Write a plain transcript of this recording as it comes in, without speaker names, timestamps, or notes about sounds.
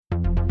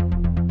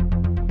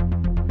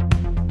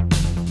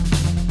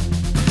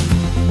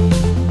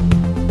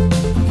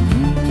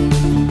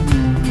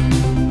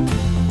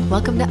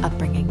Welcome to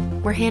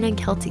Upbringing. We're Hannah and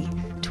Kelty,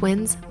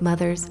 twins,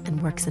 mothers,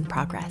 and works in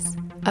progress.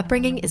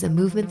 Upbringing is a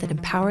movement that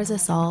empowers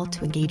us all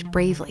to engage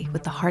bravely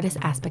with the hardest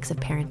aspects of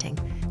parenting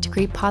to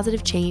create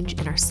positive change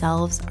in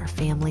ourselves, our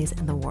families,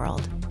 and the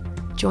world.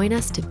 Join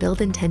us to build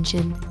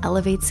intention,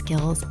 elevate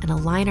skills, and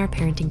align our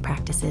parenting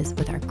practices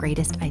with our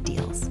greatest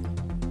ideals.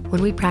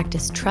 When we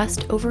practice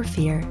trust over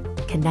fear,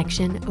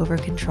 connection over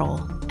control,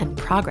 and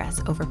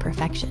progress over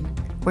perfection,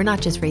 we're not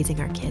just raising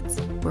our kids,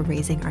 we're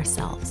raising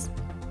ourselves.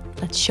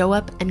 Let's show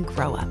up and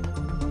grow up.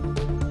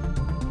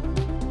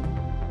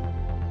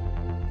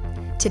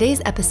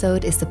 Today's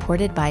episode is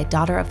supported by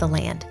Daughter of the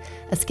Land,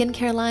 a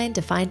skincare line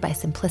defined by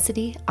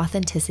simplicity,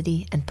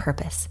 authenticity, and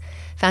purpose.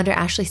 Founder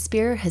Ashley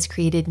Spear has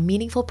created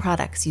meaningful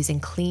products using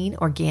clean,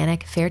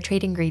 organic, fair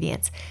trade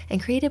ingredients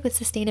and created with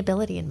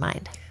sustainability in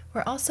mind.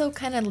 We're also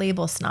kind of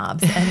label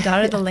snobs, and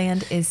Daughter of the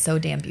Land is so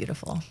damn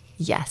beautiful.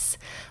 Yes.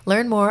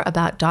 Learn more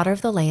about Daughter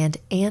of the Land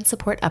and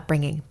support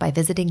Upbringing by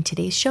visiting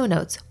today's show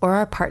notes or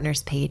our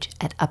partners page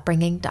at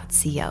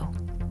upbringing.co.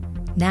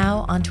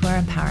 Now, onto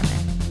our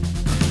empowerment.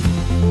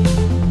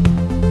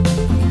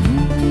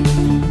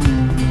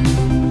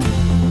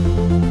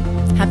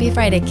 Happy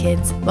Friday,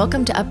 kids.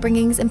 Welcome to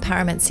Upbringing's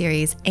Empowerment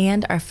Series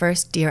and our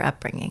first Dear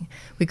Upbringing.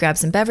 We grabbed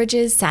some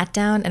beverages, sat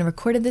down, and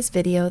recorded this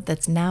video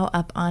that's now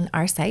up on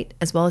our site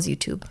as well as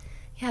YouTube.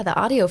 Yeah, the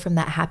audio from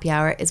that happy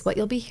hour is what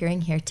you'll be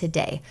hearing here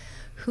today.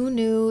 Who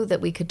knew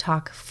that we could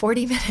talk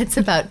 40 minutes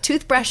about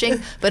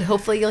toothbrushing, but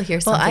hopefully you'll hear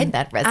something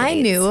that resonates.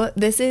 I knew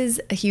this is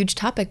a huge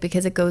topic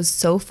because it goes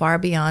so far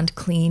beyond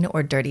clean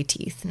or dirty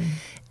teeth.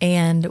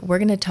 And we're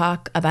going to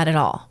talk about it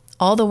all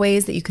the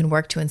ways that you can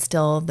work to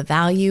instill the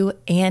value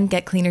and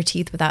get cleaner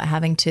teeth without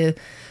having to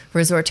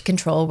resort to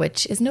control,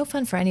 which is no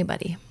fun for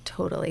anybody.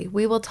 Totally.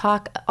 We will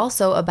talk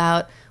also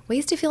about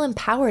ways to feel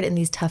empowered in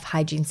these tough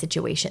hygiene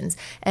situations,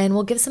 and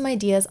we'll give some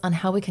ideas on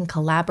how we can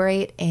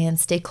collaborate and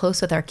stay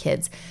close with our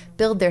kids,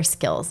 build their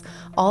skills,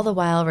 all the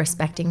while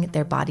respecting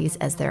their bodies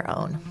as their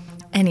own.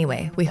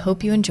 Anyway, we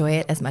hope you enjoy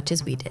it as much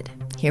as we did.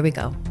 Here we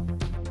go.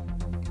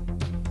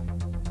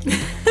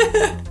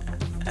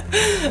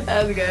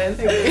 That was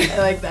good. I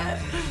like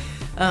that.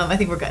 I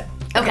think we're good.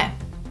 Okay.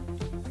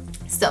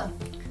 So,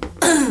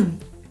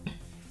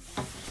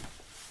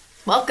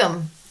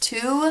 welcome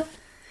to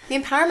the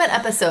empowerment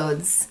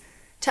episodes,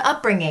 to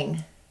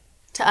Upbringing,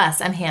 to us.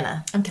 I'm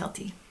Hannah. I'm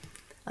Kelty.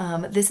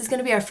 This is going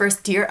to be our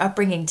first Dear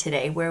Upbringing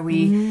today, where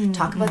we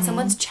talk about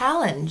someone's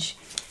challenge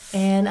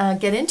and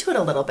get into it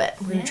a little bit.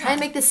 We're going to try and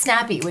make this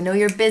snappy. We know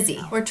you're busy.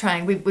 We're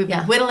trying. We've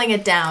been whittling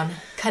it down,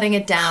 cutting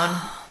it down.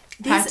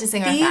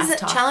 Practicing our fast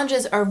talk. These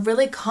challenges are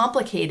really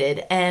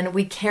complicated, and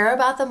we care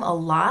about them a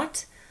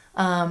lot.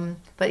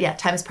 But yeah,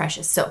 time is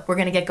precious, so we're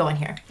going to get going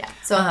here. Yeah.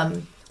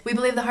 So we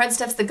believe the hard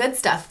stuff's the good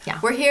stuff. Yeah.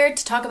 We're here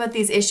to talk about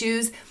these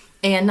issues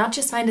and not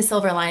just find a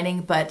silver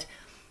lining, but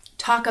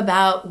talk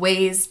about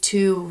ways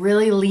to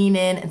really lean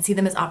in and see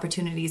them as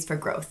opportunities for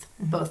growth.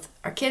 Both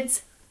our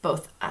kids,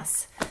 both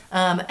us.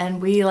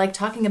 And we like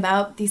talking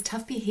about these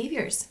tough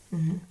behaviors.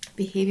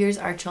 Behaviors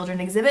our children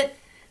exhibit,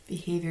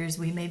 behaviors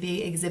we may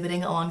be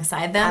exhibiting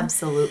alongside them.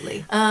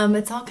 Absolutely.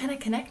 It's all kind of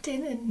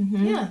connected, and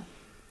yeah.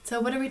 So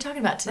what are we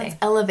talking about today? Let's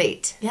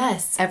elevate.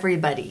 Yes.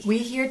 Everybody. We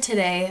hear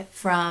today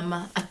from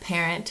a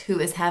parent who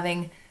is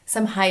having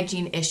some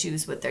hygiene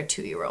issues with their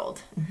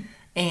 2-year-old.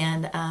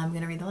 And I'm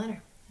going to read the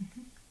letter.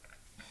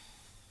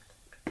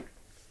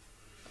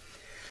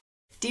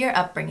 Dear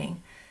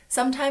Upbringing,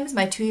 sometimes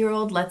my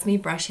 2-year-old lets me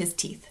brush his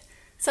teeth.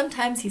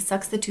 Sometimes he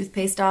sucks the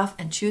toothpaste off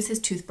and chews his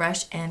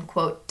toothbrush and,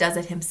 quote, does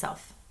it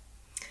himself.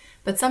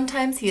 But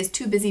sometimes he is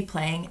too busy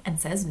playing and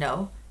says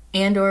no,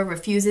 and or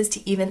refuses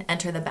to even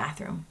enter the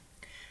bathroom.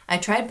 I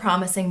tried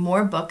promising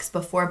more books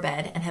before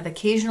bed and have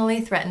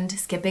occasionally threatened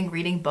skipping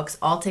reading books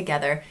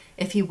altogether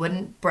if he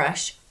wouldn't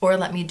brush or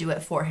let me do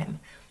it for him.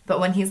 But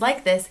when he's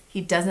like this,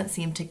 he doesn't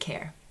seem to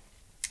care.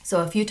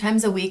 So a few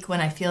times a week when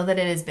I feel that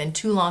it has been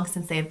too long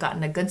since they have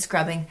gotten a good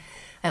scrubbing,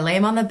 I lay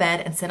him on the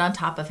bed and sit on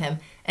top of him,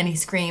 and he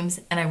screams,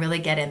 and I really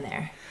get in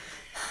there.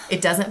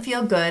 It doesn't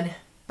feel good,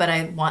 but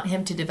I want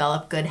him to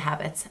develop good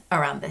habits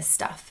around this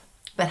stuff.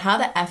 But how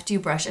the F do you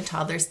brush a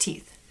toddler's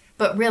teeth?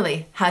 But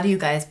really, how do you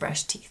guys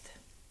brush teeth?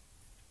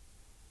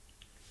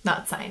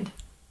 Not signed,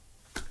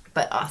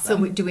 but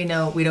awesome. So do we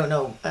know? We don't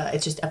know.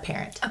 It's just a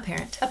parent. A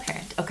parent.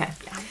 Okay.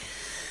 Yeah.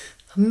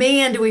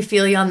 Man, do we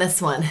feel you on this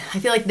one. I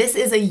feel like this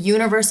is a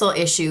universal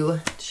issue.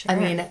 Sure. I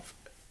mean,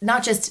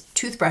 not just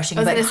toothbrushing,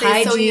 but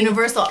hygiene. So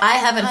universal. I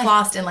haven't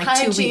flossed in like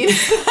hygiene. 2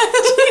 weeks.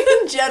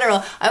 Hygiene in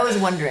general. I was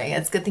wondering.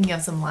 It's a good thing you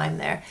have some lime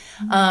there.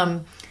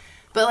 But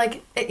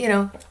like,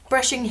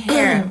 brushing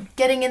hair,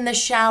 getting in the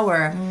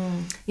shower,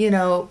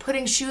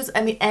 putting shoes.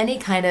 I mean, any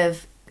kind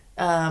of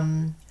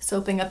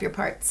soaping up your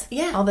parts.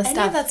 Yeah. All this any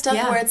stuff. Of that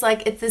stuff where it's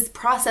like, it's this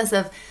process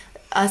of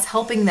us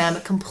helping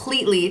them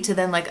completely to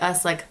then like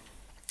us like,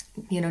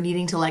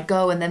 needing to let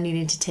go and them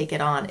needing to take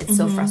it on. It's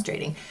so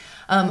frustrating.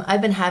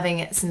 I've been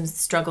having some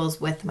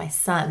struggles with my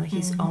son.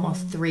 He's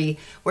almost 3,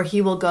 where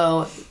he will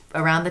go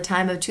around the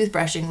time of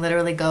toothbrushing,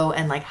 literally go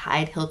and like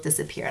hide. He'll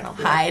disappear and I'll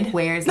be like,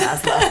 where's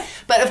Laszlo?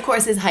 But of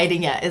course his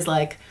hiding is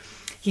like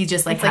he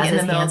just like It's like has in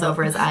the his middle hands of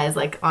over his eyes,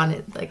 like on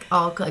it, like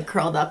all like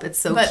curled up. It's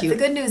so But cute.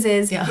 the good news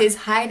is Yeah. his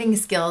hiding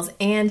skills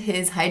and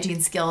his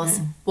hygiene skills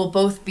will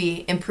both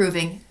be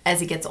improving as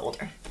he gets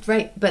older.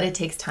 Right, but it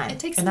takes time. It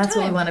takes and some that's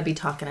what we time. want to be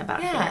talking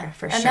about here,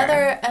 for sure.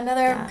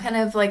 Another kind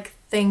of like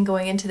thing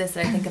going into this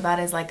that I think about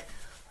is like,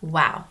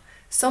 wow,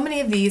 so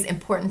many of these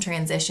important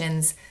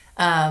transitions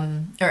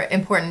or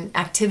important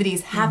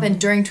activities happen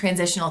during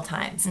transitional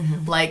times,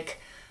 like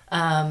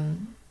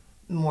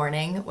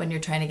morning when you're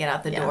trying to get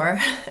out the door,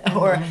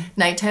 or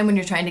nighttime when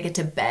you're trying to get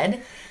to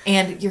bed,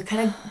 and you're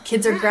kind of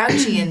kids are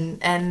grouchy and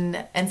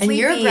sleepy, And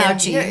you're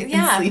grouchy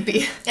and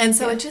sleepy. and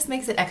so it just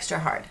makes it extra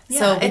hard. Yeah,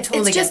 So I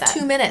totally it's just get that.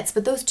 2 minutes,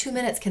 but those 2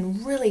 minutes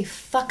can really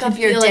fuck up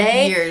Can your feel like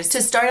day years.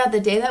 to start out the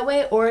day that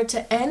way, or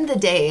to end the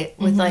day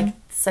with like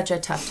such a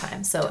tough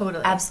time. So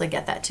Totally. absolutely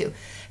get that too.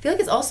 I feel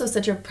like it's also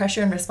such a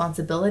pressure and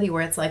responsibility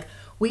where it's like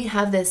we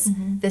have this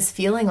this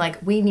feeling like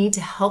we need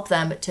to help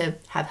them to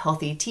have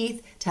healthy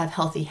teeth, to have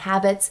healthy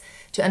habits,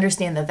 to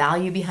understand the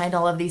value behind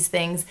all of these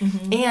things,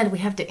 and we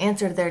have to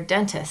answer to their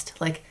dentist.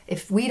 Like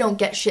if we don't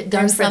get shit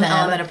done There's for some them,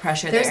 element of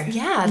pressure there.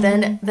 Yeah,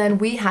 then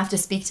we have to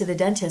speak to the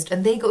dentist,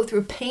 and they go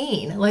through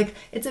pain. Like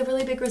it's a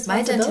really big My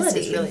responsibility. dentist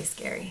is really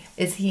scary.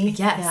 Is he?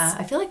 Yes. Yeah.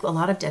 I feel like a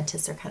lot of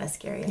dentists are kind of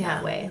scary in Yeah.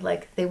 that way.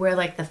 Like they wear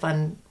like the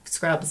fun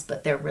scrubs,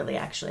 but they're really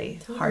actually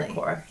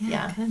hardcore.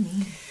 Yeah. Kind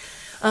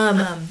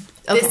of mean.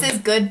 This is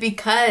good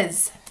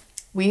because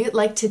we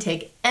like to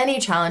take any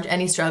challenge,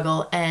 any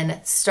struggle, and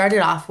start it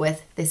off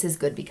with this is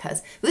good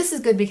because. This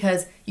is good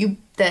because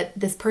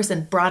this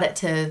person brought it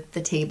to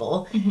the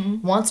table,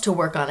 wants to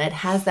work on it,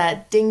 has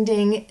that ding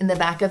ding in the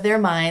back of their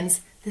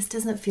minds. This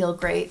doesn't feel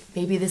great.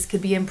 Maybe this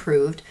could be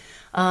improved.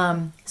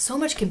 So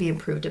much can be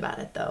improved about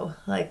it though.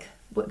 Like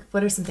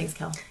what are some things,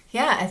 Kel?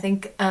 Yeah, I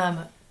think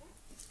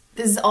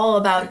this is all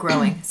about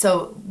growing.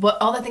 So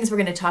all the things we're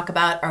going to talk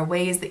about are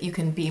ways that you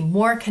can be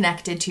more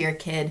connected to your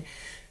kid,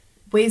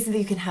 ways that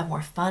you can have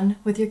more fun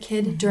with your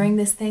kid during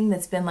this thing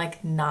that's been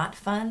like not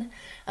fun,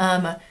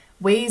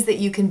 ways that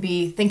you can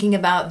be thinking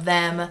about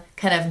them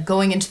kind of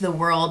going into the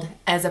world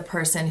as a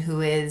person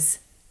who is,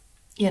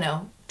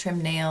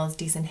 trimmed nails,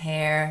 decent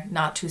hair,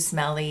 not too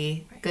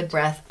smelly, good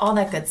breath, all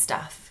that good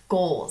stuff,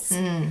 goals.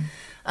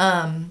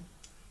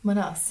 What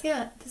else?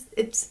 Yeah,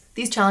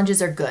 these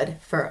challenges are good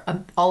for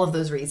all of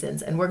those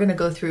reasons, and we're going to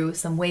go through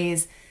some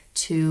ways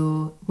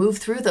to move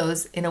through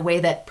those in a way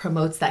that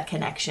promotes that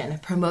connection,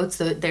 promotes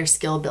their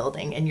skill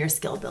building and your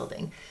skill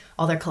building,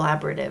 all their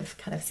collaborative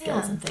kind of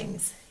skills and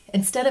things.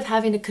 Instead of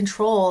having to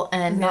control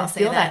and not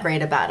feel that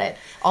great about it.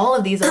 All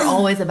of these are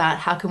always about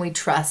how can we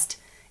trust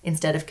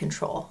instead of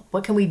control.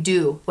 What can we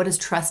do? What does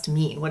trust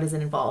mean? What does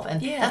it involve?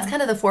 And that's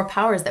kind of the 4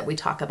 powers that we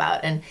talk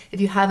about. And if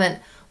you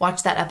haven't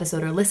watched that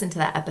episode or listened to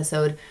that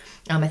episode,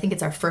 I think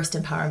it's our first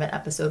empowerment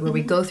episode where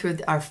we go through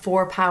our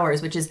 4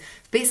 powers, which is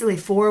basically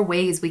 4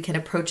 ways we can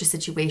approach a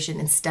situation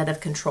instead of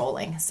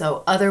controlling.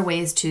 So other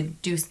ways to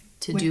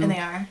And they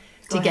are.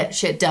 get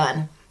shit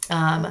done.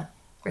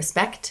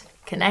 Respect,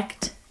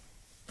 connect,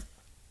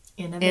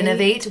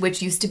 innovate, which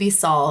used to be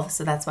solve.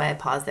 So that's why I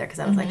paused there because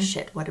I was like,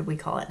 shit, what did we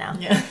call it now?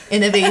 Yeah.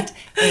 Innovate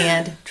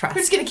and trust.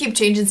 We're just going to keep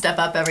changing stuff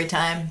up every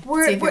time.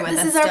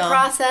 This is our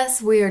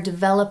process. We are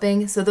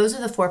developing. So those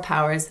are the 4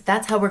 powers.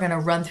 That's how we're going to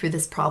run through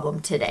this problem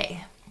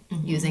today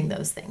using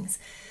those things.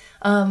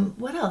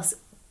 What else?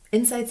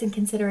 Insights and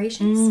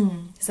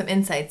considerations. Some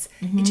insights.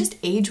 Just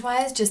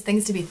age-wise, just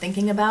things to be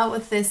thinking about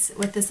with this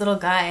little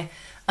guy.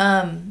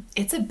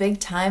 It's a big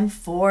time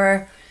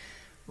for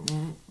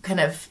kind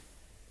of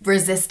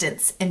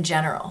resistance in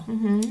general.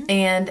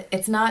 And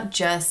it's not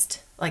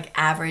just like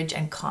average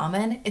and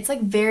common. It's like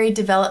very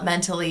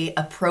developmentally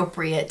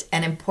appropriate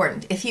and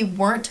important. If he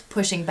weren't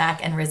pushing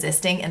back and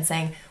resisting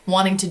and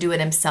wanting to do it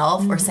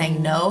himself or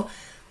saying no,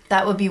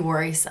 that would be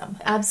worrisome.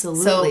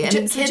 Absolutely.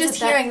 So just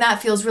hearing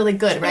that feels really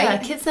good, right? Yeah,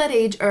 kids that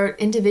age are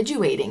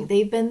individuating.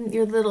 They've been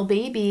your little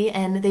baby,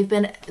 and they've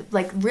been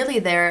like really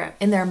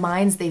in their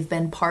minds. They've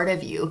been part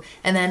of you,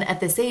 and then at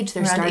this age,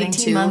 they're Around starting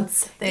 18 to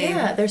months,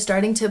 they're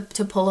starting to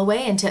pull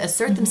away and to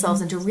assert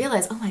themselves and to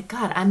realize, oh my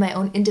God, I'm my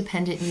own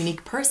independent,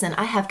 unique person.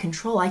 I have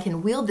control. I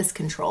can wield this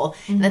control,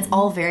 and that's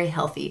all very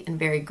healthy and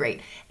very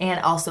great, and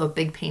also a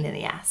big pain in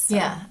the ass.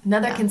 So,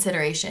 Another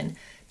consideration.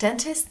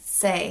 Dentists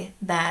say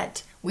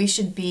that we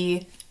should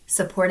be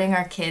supporting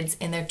our kids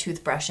in their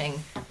toothbrushing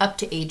up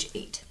to age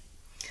 8,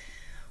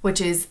 which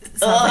sounds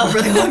like a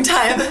really long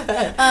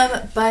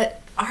time.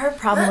 But our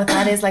problem with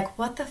that is like,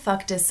 what the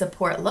fuck does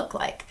support look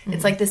like?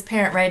 It's like this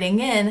parent writing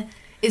in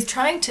is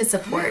trying to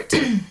support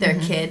their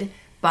kid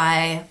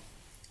by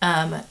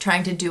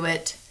trying to do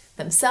it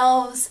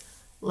themselves,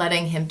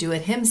 letting him do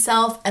it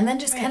himself, and then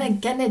just kind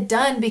of getting it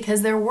done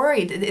because they're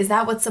worried. Is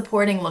that what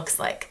supporting looks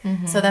like?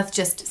 So that's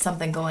just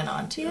something going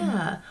on too.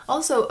 Yeah.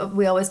 Also,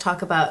 we always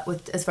talk about,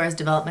 as far as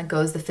development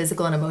goes, the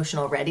physical and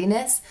emotional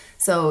readiness.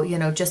 So,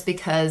 just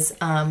because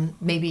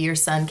maybe your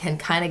son can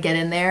kind of get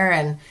in there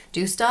and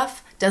do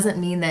stuff doesn't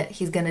mean that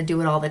he's going to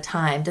do it all the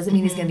time. Doesn't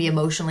mean he's going to be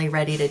emotionally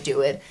ready to do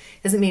it.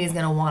 Doesn't mean he's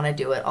going to want to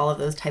do it, all of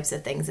those types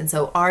of things. And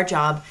so our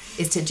job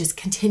is to just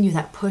continue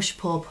that push,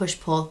 pull.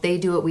 They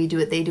do it, we do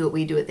it, they do it,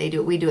 we do it, they do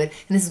it, we do it.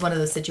 And this is one of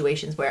those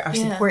situations where our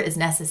support is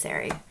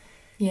necessary.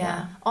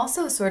 Yeah.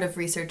 Also sort of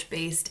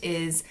research-based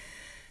is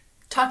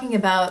talking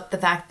about the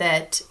fact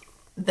that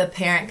the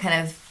parent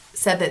kind of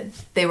said that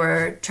they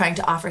were trying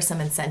to offer some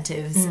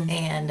incentives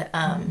and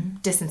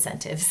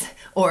disincentives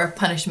or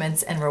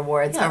punishments and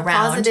rewards around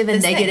positive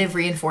and negative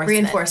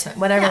reinforcement,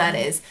 whatever that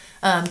is.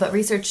 But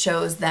research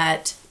shows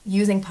that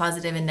using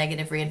positive and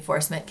negative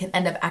reinforcement can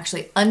end up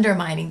actually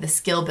undermining the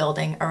skill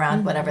building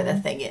around whatever the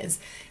thing is.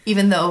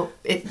 Even though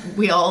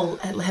we all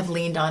have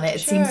leaned on it, it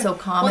seems so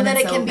common. Well, then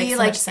and it so can be makes so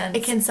like much sense.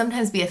 it can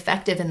sometimes be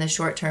effective in the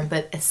short term,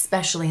 but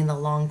especially in the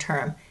long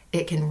term,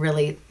 it can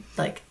really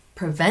like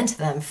prevent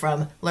them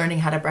from learning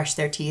how to brush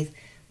their teeth,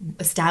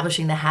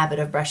 establishing the habit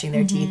of brushing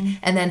their teeth,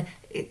 and then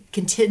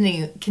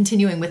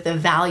continuing with the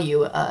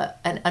value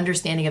and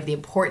understanding of the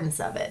importance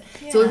of it.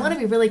 So we want to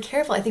be really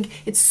careful. I think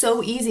it's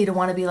so easy to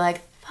want to be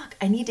like, fuck,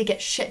 I need to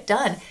get shit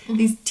done.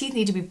 These teeth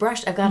need to be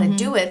brushed. I've got to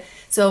do it.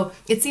 So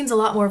it seems a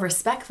lot more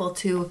respectful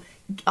to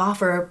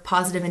offer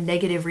positive and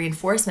negative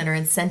reinforcement or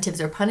incentives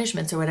or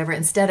punishments or whatever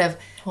instead of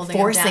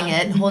forcing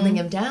it and holding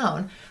him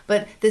down.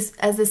 But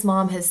this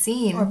mom has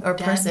seen, or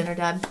person or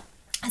dad,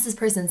 as this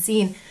person's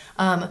seen,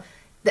 that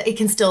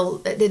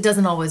it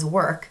doesn't always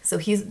work. So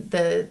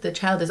the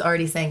child is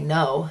already saying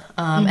no,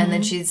 and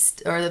then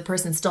the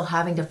person's still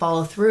having to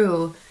follow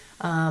through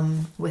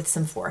with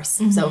some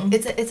force. So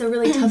it's a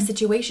really tough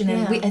situation,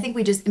 and I think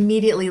we just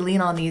immediately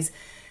lean on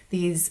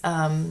these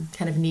kind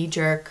of knee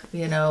jerk,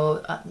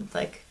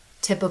 like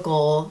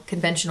typical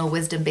conventional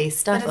wisdom based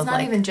stuff. But it's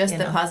not even just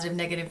the positive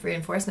negative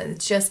reinforcement.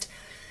 It's just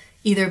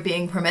either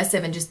being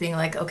permissive and just being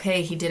like,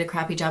 okay, he did a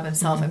crappy job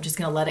himself, I'm just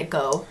going to let it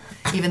go,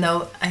 even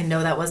though I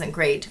know that wasn't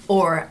great.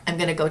 Or I'm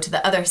going to go to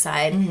the other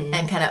side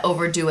and kind of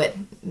overdo it,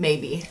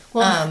 maybe.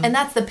 Well, and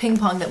that's the ping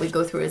pong that we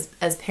go through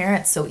as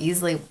parents so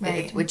easily,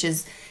 which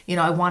is,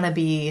 I want to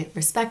be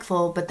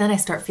respectful, but then I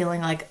start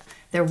feeling like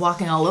they're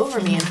walking all over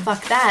me and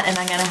fuck that, and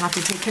I'm going to have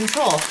to take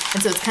control.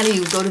 And so it's kind of,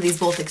 you go to these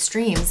both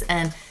extremes,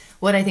 and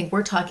what I think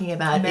we're talking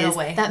about is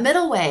that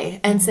middle way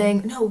and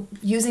saying, no,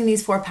 using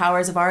these 4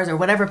 powers of ours or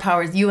whatever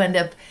powers you end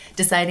up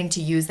deciding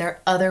to use, there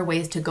are other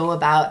ways to go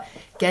about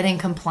getting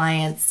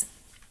compliance,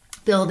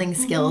 building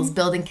skills,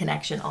 building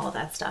connection, all of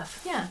that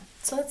stuff. Yeah.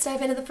 So let's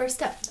dive into the first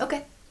step.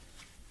 Okay.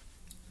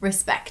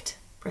 Respect.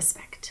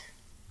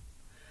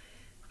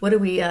 What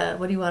do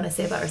you want to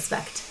say about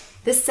respect?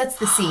 This sets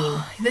the scene.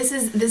 This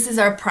is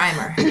our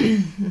primer.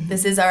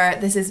 This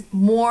is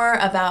more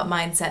about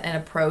mindset and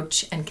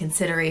approach and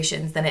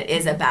considerations than it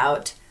is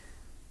about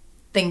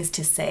things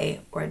to say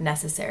or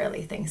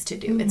necessarily things to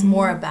do. It's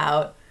more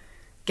about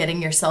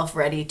getting yourself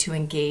ready to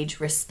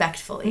engage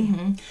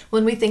respectfully.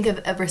 When we think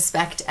of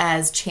respect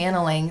as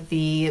channeling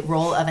the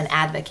role of an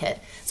advocate,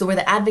 so we're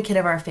the advocate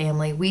of our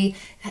family, we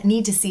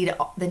need to see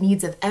the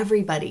needs of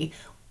everybody.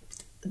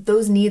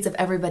 Those needs of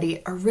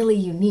everybody are really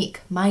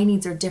unique. My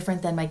needs are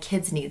different than my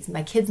kids' needs.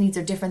 My kids' needs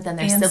are different than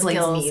their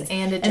siblings' needs.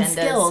 And agendas. And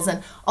skills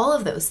and all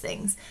of those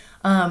things.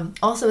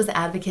 Also, as an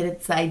advocate,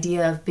 it's the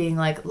idea of being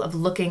of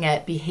looking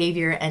at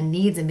behavior and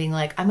needs and being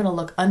like, I'm going to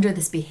look under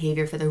this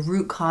behavior for the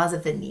root cause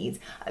of the needs.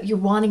 You're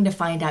wanting to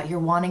find out. You're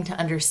wanting to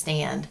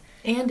understand.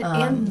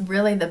 And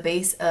really the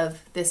base of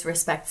this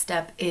respect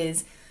step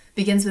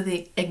begins with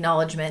the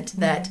acknowledgement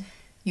that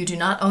you do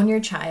not own your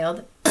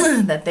child,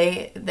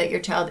 that your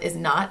child is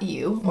not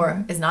you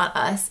or is not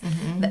us,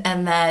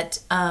 and that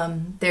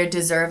they're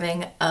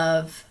deserving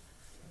of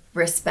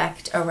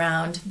respect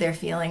around their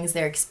feelings,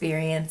 their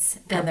experience,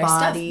 and their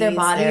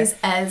bodies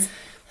as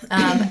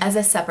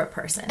a separate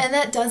person. And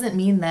that doesn't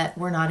mean that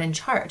we're not in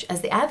charge.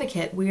 As the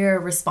advocate, we're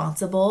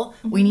responsible.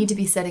 We need to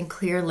be setting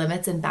clear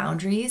limits and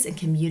boundaries and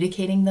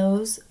communicating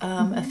those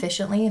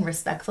efficiently and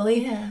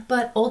respectfully. Yeah.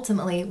 But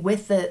ultimately,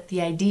 with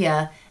the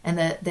idea and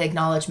the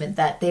acknowledgement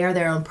that they are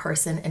their own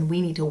person and we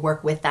need to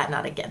work with that,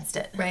 not against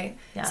it. Right.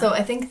 Yeah. So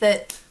I think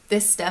that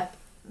this step,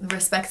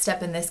 respect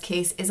step in this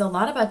case, is a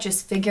lot about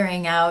just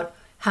figuring out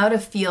how to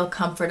feel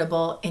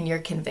comfortable in your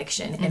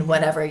conviction in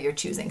whatever you're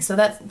choosing. So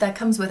that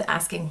comes with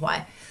asking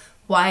why.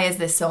 Why is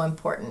this so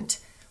important?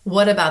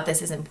 What about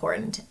this is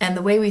important? And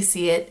the way we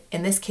see it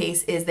in this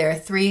case is there are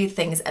 3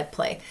 things at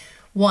play.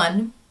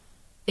 One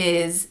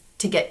is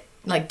to get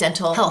like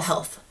dental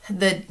health.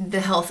 The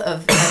health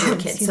of your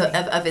kid, so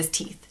of his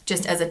teeth,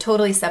 just as a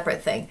totally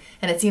separate thing.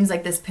 And it seems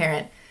like this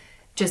parent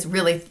just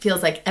really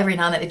feels like every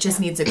now and then it just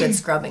needs a good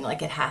scrubbing,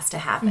 like it has to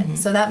happen.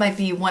 So that might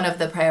be one of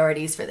the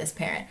priorities for this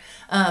parent.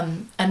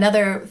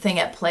 Another thing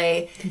at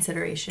play,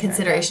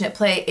 consideration at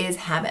play, is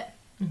habit.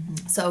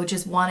 So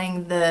just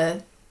wanting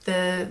the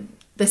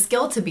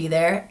skill to be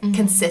there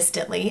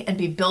consistently and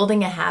be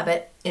building a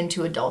habit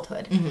into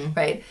adulthood,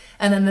 right?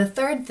 And then the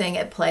third thing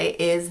at play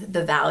is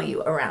the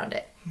value around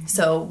it.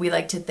 So we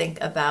like to think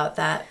about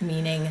that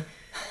meaning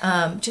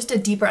just a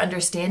deeper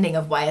understanding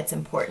of why it's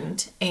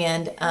important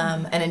and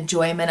an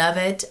enjoyment of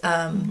it,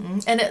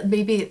 and it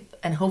maybe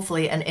and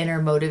hopefully an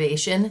inner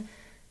motivation,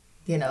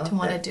 you know, to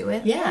want to do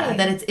it. Yeah, right.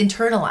 that it's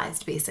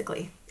internalized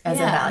basically as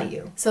a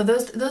value. So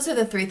those are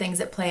the three things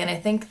at play, and I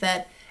think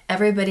that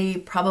everybody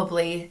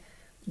probably,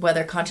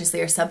 whether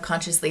consciously or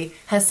subconsciously,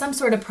 has some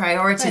sort of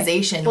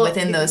prioritization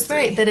within those three.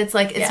 Right, that it's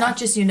like, it's not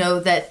just, you know,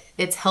 that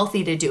it's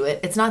healthy to do it.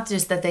 It's not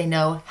just that they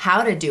know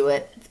how to do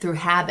it through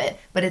habit,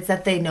 but it's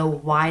that they know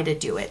why to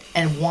do it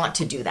and want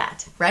to do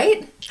that,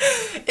 right?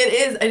 It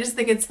is. I just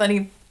think it's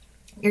funny.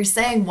 You're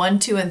saying 1,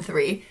 2, and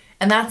 3,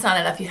 and that's not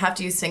enough. You have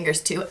to use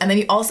fingers too, and then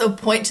you also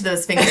point to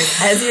those fingers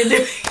as you're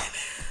doing.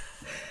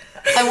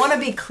 I want to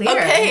be clear.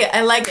 Okay,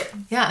 I like it.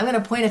 Yeah, I'm going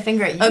to point a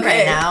finger at you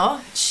right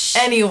now.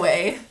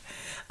 Anyway,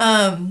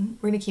 we're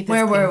going to keep this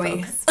where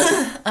clean,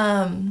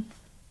 were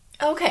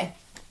we? Okay.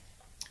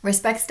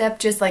 Respect step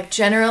just like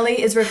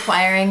generally is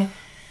requiring,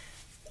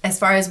 as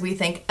far as we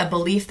think, a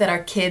belief that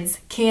our kids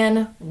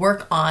can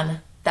work on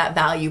that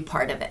value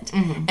part of it.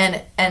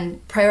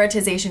 And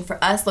prioritization for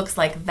us looks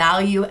like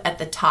value at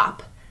the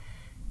top,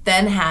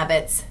 then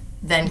habits,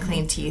 then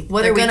clean teeth.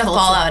 They're going to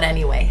fall out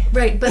anyway.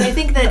 Right, but I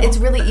think that it's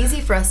really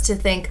easy for us to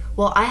think,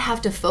 well, I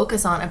have to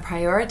focus on and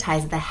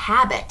prioritize the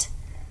habit.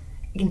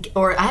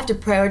 Or I have to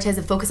prioritize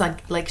and focus on,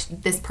 like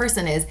this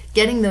person is,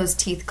 getting those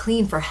teeth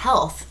clean for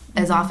health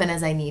as often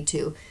as I need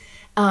to.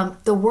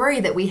 The worry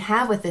that we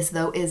have with this,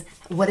 though, is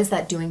what is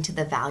that doing to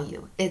the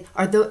value?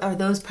 Are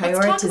those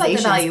prioritizations? Let's talk about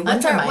the value.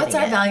 What's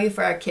our it? value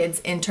for our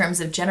kids in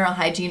terms of general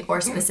hygiene, or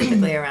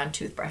specifically around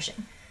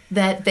toothbrushing?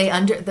 That they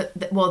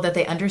that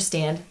they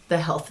understand the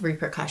health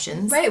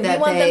repercussions. Right. We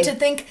want them to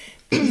think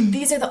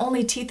these are the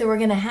only teeth that we're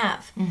going to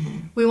have.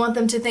 We want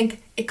them to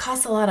think it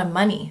costs a lot of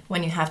money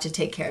when you have to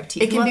take care of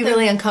teeth. It can be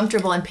really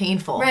uncomfortable and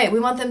painful. Right.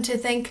 We want them to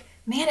think,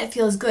 man, it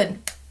feels good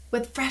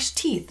with fresh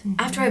teeth.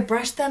 After I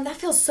brush them, that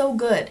feels so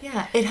good.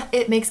 Yeah.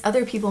 It makes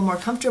other people more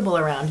comfortable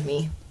around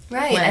me.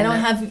 Right. I don't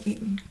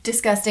have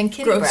disgusting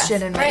kitty gross breath.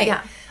 shit in my right.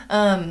 Yeah.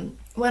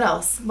 What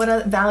else?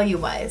 What value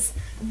wise?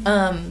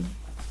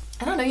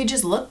 I don't know, you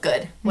just look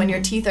good when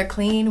your teeth are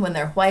clean, when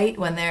they're white,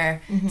 when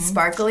they're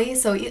sparkly.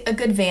 So a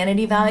good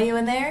vanity value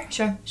in there.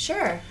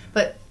 Sure.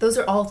 But those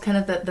are all kind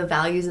of the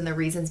values and the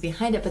reasons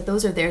behind it, but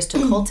those are theirs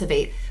to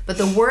cultivate. But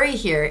the worry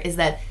here is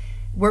that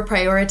we're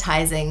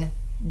prioritizing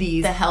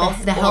the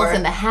health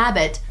and the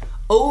habit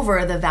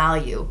over the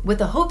value, with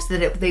the hopes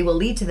that they will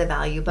lead to the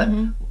value. But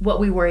what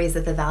we worry is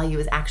that the value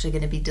is actually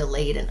going to be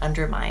delayed and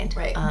undermined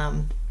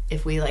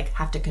if we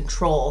have to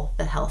control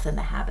the health and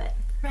the habit.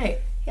 Right.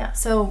 Yeah.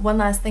 So one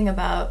last thing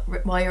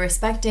about while you're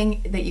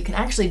respecting that you can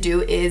actually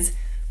do is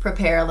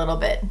prepare a little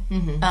bit,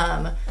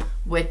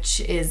 which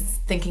is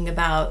thinking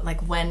about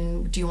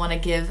when do you want to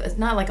give,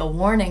 not like a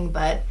warning,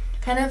 but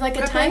kind of like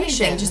a timing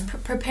thing, just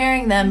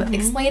preparing them,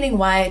 explaining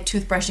why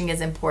toothbrushing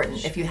is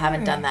important if you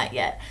haven't done that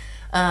yet.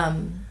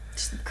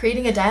 Just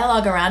creating a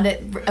dialogue around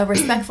it, a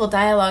respectful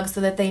dialogue, so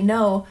that they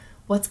know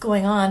what's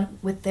going on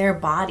with their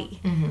body.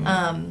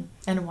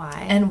 And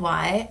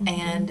why.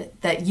 And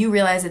that you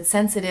realize it's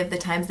sensitive the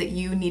times that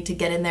you need to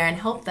get in there and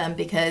help them,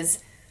 because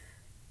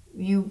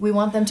we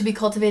want them to be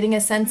cultivating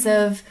a sense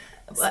of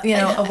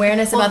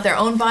awareness about their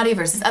own body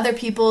versus other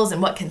people's,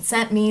 and what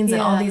consent means,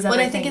 and all these other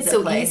things. I think it's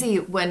so easy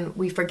when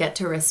we forget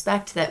to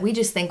respect that. We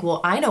just think,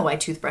 well, I know why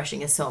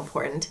toothbrushing is so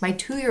important. My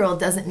 2-year-old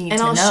doesn't need to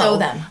know. And I'll show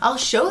them. I'll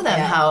show them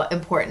how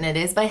important it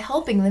is by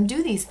helping them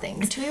do these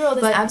things. A 2-year-old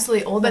is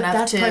absolutely old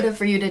enough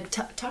for you to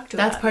talk to.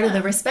 That's part of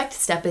the respect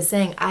step, is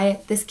saying,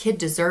 this kid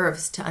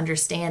deserves to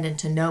understand and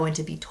to know and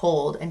to be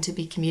told and to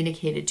be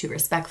communicated to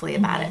respectfully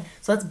about it.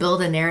 So let's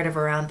build a narrative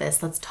around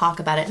this. Let's talk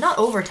about it. Not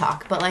over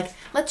talk, but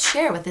let's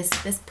share with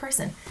this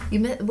person.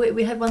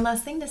 We had one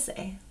last thing to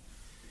say.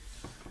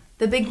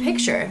 The big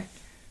picture.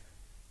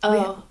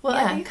 Oh, well,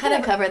 yeah, you kind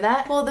of cover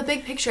that. Well, the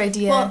big picture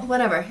idea,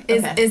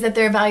 is that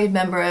they're a valued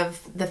member of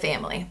the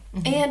family.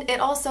 And it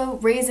also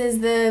raises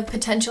the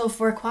potential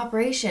for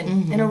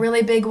cooperation in a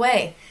really big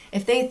way.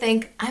 If they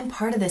think, I'm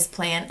part of this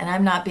plan and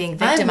I'm not being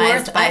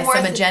victimized by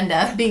some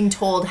agenda. Being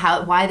told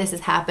why this is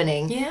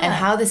happening and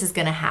how this is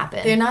going to happen.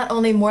 They're not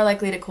only more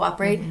likely to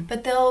cooperate,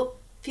 but they'll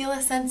feel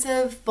a sense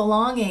of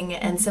belonging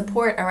and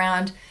support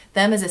around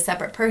them as a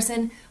separate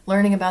person,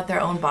 learning about their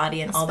own body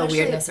and all the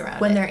weirdness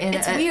around when it. They're in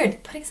it's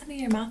weird. Putting something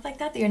in your mouth like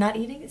that you're not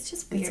eating, it's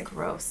just weird. It's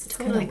gross. It's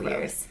totally weird.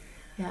 Gross.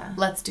 Yeah.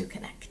 Let's do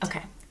connect.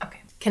 Okay.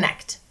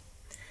 Connect.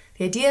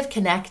 The idea of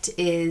connect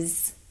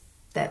is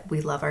that we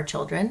love our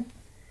children.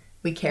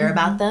 We care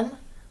about them.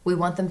 We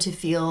want them to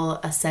feel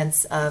a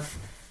sense of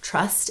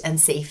trust and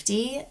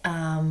safety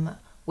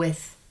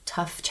with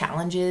tough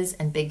challenges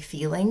and big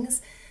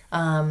feelings.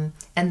 And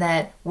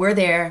that we're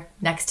there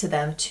next to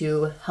them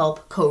to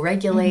help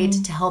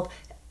co-regulate, to help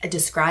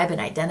describe and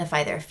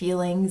identify their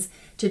feelings,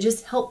 to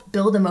just help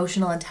build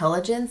emotional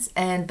intelligence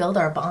and build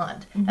our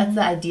bond. That's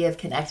the idea of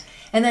connect.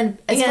 And then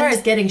as far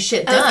as getting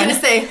shit done, I was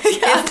going to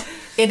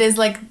say, it is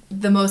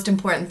the most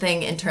important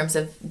thing in terms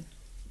of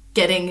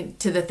getting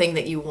to the thing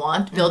that you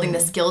want, building the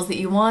skills that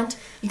you want.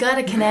 You got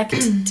to connect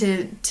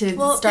to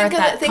start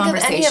that conversation. Think of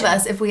any of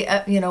us, if we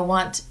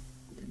want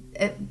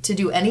to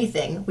do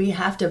anything, we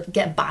have to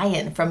get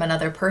buy-in from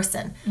another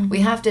person. We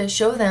have to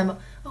show them,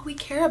 oh, we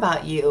care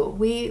about you.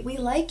 We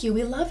like you.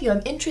 We love you.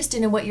 I'm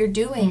interested in what you're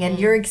doing and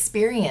your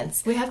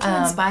experience. We have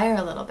to inspire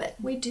a little bit.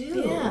 We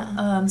do.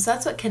 Yeah. So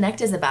that's what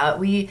Connect is about.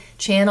 We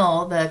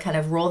channel the kind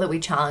of role that we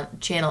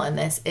channel in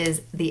this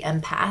is the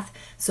empath.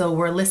 So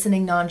we're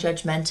listening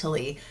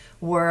non-judgmentally.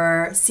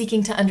 We're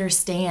seeking to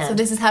understand. So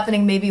this is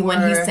happening maybe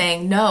when he's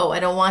saying, no, I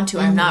don't want to,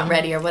 I'm not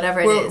ready, or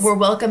whatever it is. We're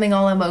welcoming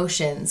all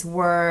emotions.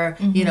 We're,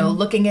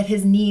 looking at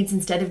his needs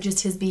instead of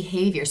just his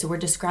behavior. So we're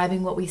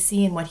describing what we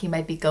see and what he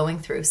might be going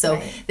through.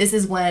 So this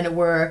is when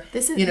we're,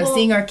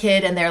 seeing our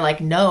kid and they're like,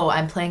 no,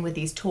 I'm playing with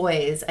these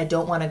toys. I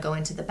don't want to go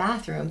into the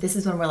bathroom. This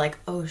is when we're like,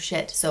 oh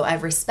shit. So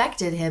I've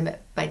respected him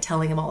by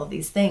telling him all of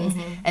these things.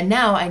 And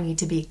now I need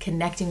to be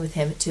connecting with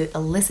him to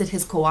elicit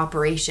his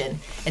cooperation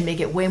and make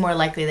it way more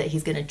likely that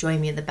he's going to join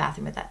me in the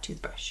bathroom with that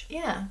toothbrush.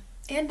 Yeah.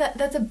 And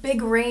that's a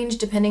big range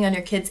depending on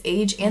your kid's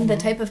age and the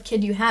type of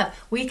kid you have.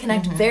 We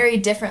connect very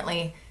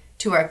differently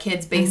to our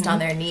kids based on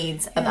their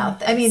needs about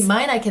this. I mean,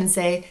 mine I can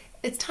say,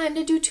 it's time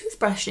to do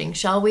toothbrushing.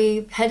 Shall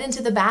we head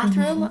into the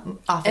bathroom?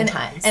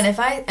 Oftentimes.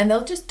 And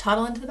they'll just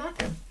toddle into the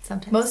bathroom.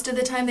 Sometimes. Most of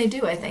the time they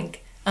do, I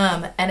think.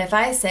 And if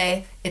I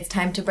say it's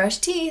time to brush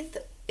teeth,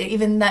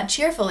 even that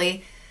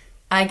cheerfully,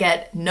 I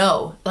get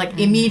no, like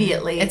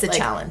immediately. It's a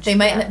challenge. They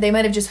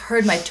might have just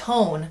heard my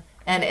tone,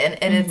 and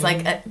it's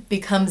like it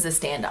becomes a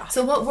standoff.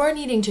 So what we're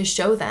needing to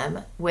show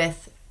them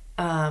with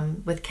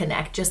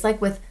Connect, just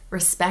like with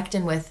respect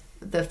and with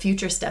the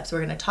future steps we're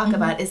going to talk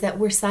about, is that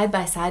we're side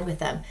by side with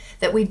them,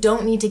 that we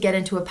don't need to get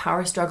into a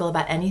power struggle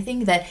about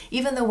anything, that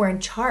even though we're in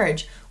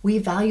charge, we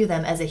value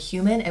them as a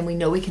human and we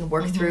know we can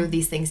work through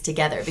these things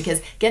together,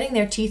 because getting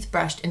their teeth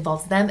brushed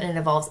involves them and it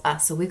involves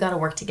us, so we've got to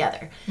work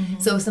together.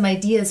 So some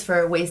ideas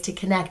for ways to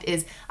connect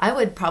is I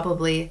would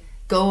probably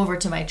go over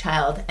to my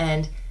child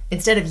and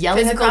instead of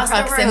yelling across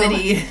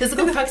proximity,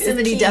 physical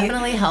proximity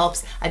definitely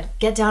helps. I'd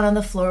get down on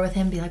the floor with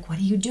him, be like, what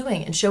are you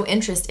doing? And show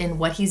interest in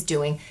what he's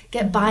doing.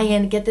 Get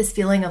buy-in, get this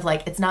feeling of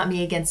like, it's not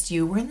me against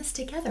you. We're in this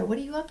together. What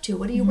are you up to?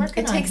 What are you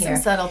working on here? It takes some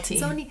subtlety.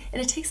 So neat.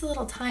 And it takes a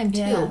little time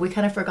too. Yeah. We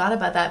kind of forgot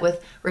about that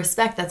with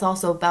respect. That's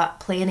also about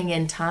planning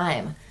in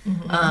time.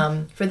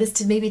 For this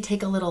to maybe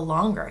take a little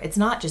longer. It's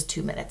not just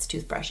 2 minutes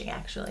toothbrushing,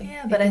 actually.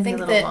 Yeah, but I think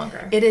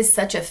that it is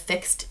such a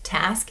fixed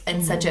task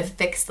and such a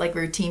fixed like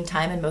routine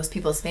time in most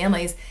people's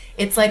families.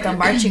 It's like a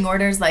marching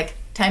orders, like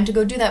time to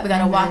go do that. We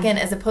got to walk in,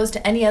 as opposed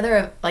to any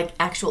other like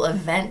actual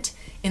event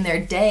in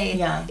their day.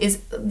 Yeah.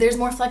 There's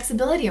more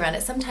flexibility around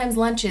it. Sometimes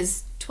lunch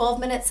is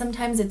 12 minutes,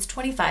 sometimes it's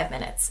 25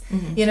 minutes.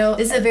 This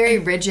is a very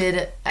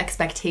rigid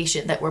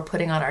expectation that we're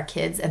putting on our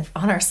kids and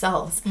on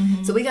ourselves.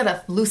 So we got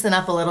to loosen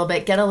up a little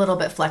bit, get a little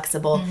bit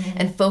flexible,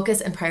 and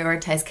focus and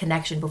prioritize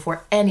connection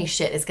before any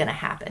shit is going to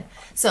happen.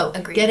 So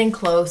getting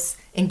close,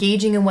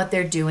 engaging in what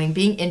they're doing,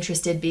 being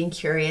interested, being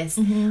curious.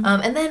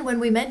 And then when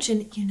we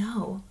mention,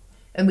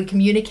 and we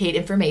communicate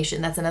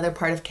information, that's another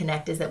part of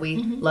Connect, is that we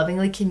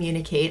lovingly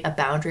communicate a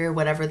boundary or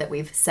whatever that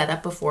we've set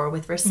up before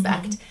with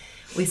respect.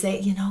 We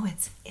say,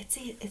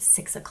 it's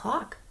 6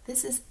 o'clock.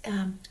 This is,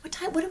 what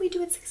time? What do we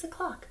do at 6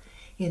 o'clock?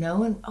 And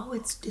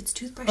it's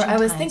toothbrushing time. I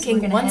was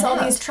thinking, once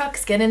all these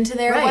trucks get into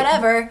there,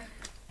 whatever,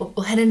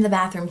 we'll head into the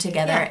bathroom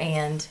together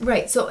and...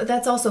 Right, so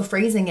that's also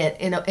phrasing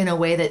it in a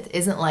way that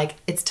isn't like,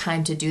 it's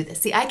time to do this.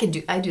 See, I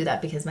do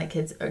that because my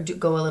kids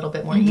go a little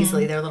bit more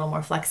easily. They're a little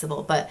more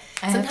flexible, but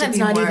sometimes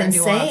not even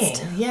saying.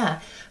 Yeah,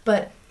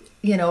 but,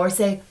 or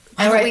say...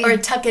 Or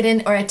tuck it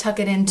in, or I tuck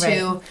it into...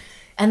 Right.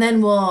 And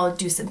then we'll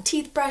do some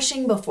teeth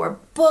brushing before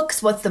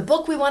books. What's the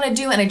book we want to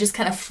do? And I just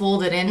kind of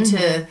fold it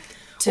into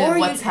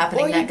what's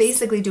happening next. Or you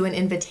basically do an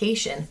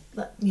invitation.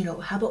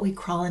 How about we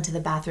crawl into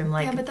the bathroom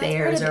like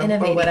bears or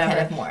whatever. Kind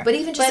of more. But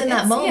even just in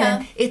that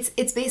moment,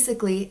 it's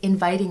basically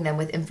inviting them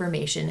with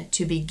information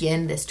to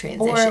begin this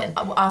transition.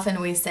 Or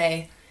often we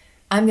say,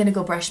 I'm going to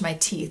go brush my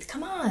teeth.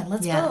 Come on,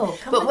 let's go.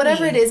 But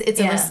whatever it is, it's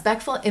a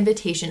respectful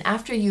invitation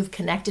after you've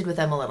connected with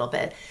them a little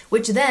bit,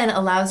 which then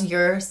allows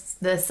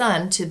the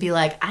son to be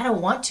like, I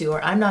don't want to,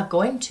 or I'm not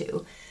going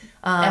to.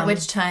 At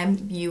which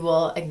time you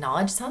will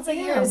acknowledge, sounds like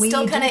you're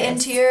still kind of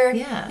into your,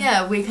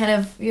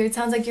 it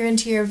sounds like you're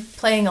into your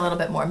playing a little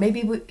bit more.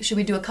 Maybe should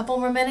we do a couple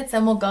more minutes,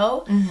 then we'll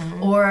go?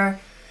 Or...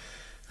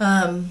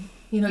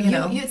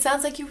 it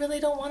sounds like you really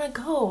don't want to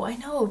go. I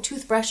know,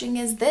 toothbrushing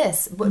is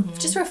this.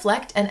 Just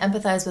reflect and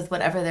empathize with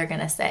whatever they're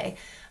going to say,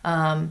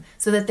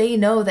 so that they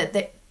know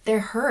that they're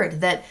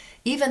heard, that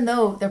even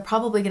though they're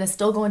probably going to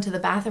still go into the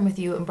bathroom with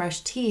you and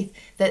brush teeth,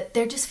 that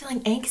they're just feeling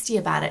angsty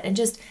about it. And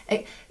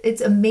it's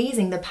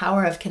amazing the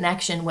power of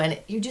connection when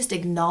you just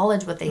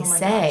acknowledge what they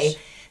say.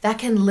 Gosh. That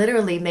can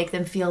literally make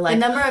them feel like...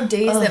 The number of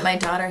days that my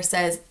daughter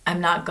says, I'm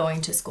not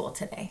going to school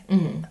today.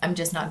 I'm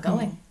just not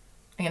going.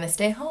 I'm going to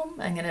stay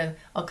home.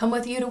 I'll come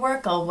with you to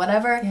work. I'll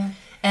whatever. Yeah.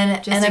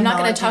 And I'm not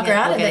going to talk her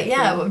out of it.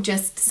 Yeah.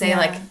 Just say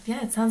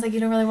it sounds like you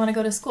don't really want to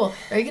go to school.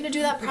 Are you going to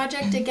do that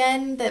project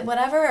again? That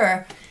whatever?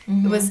 Or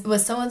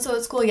was so-and-so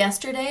at school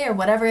yesterday or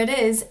whatever it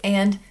is.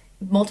 And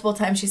multiple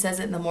times she says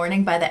it in the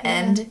morning. By the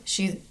end,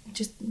 she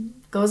just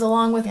goes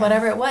along with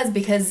whatever it was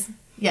because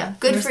Yeah,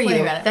 good we're for you.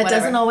 splitting around it. That Whatever.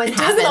 doesn't always It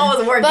happen. doesn't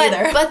always work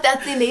either. But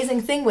that's the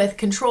amazing thing with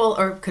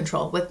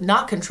with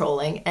not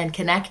controlling and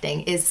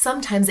connecting is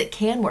sometimes it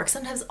can work.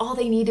 Sometimes all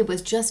they needed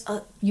was just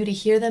you to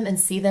hear them and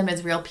see them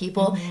as real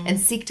people and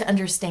seek to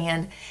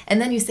understand.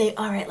 And then you say,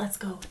 all right, let's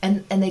go.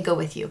 And they go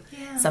with you.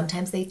 Yeah.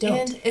 Sometimes they don't.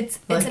 And it's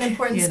an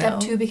important step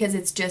too, because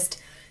it's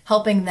just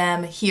helping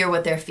them hear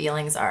what their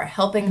feelings are,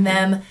 helping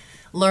them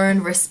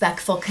learn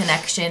respectful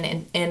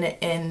connection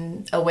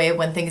in a way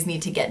when things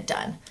need to get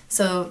done.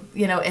 So,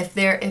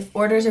 if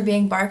orders are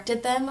being barked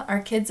at them,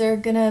 our kids are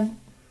gonna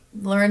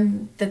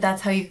learn that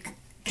that's how you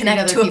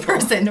connect to a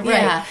person, right?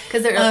 Yeah,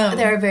 because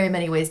there are very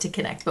many ways to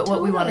connect, but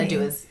what we want to do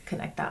is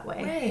connect that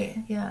way.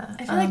 Right. Yeah.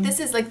 I feel like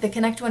this is like the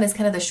connect one is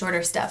kind of the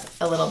shorter step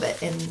a little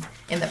bit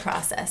in the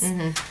process.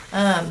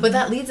 But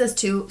that leads us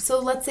to, so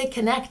let's say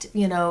connect,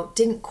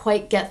 didn't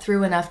quite get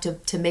through enough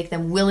to make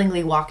them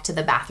willingly walk to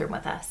the bathroom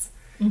with us.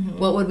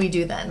 What would we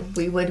do then?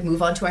 We would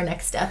move on to our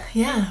next step.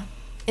 Yeah.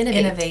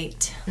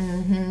 Innovate.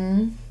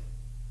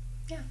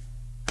 Yeah.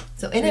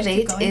 So Should we just keep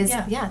innovate going? is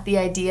the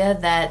idea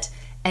that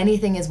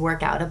anything is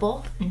work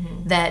outable,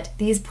 that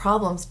these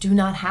problems do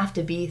not have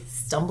to be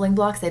stumbling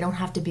blocks, they don't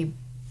have to be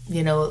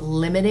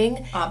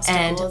limiting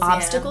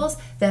obstacles,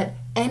 that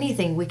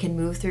anything we can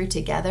move through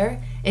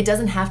together. It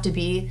doesn't have to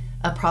be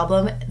a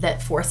problem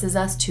that forces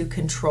us to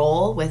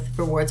control with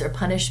rewards or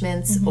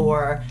punishments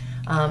or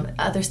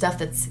other stuff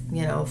that's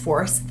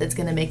force that's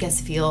going to make us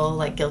feel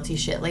like guilty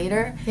shit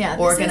later,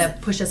 or going to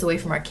push us away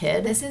from our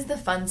kid. This is the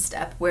fun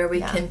step where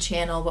we can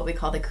channel what we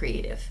call the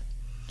creative.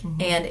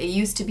 And it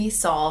used to be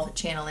solve,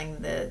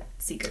 channeling the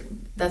secret.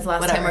 That's the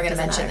last time we're going to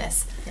mention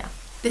this. Yeah.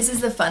 This is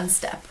the fun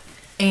step.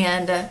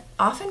 And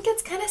often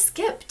gets kind of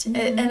skipped.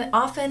 And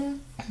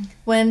often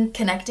when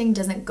connecting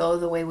doesn't go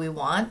the way we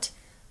want,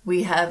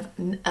 we have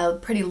a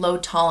pretty low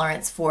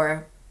tolerance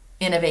for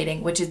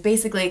innovating, which is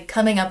basically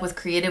coming up with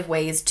creative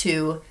ways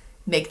to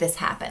make this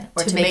happen,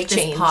 or to make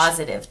change. This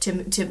positive,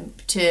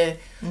 to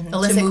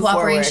elicit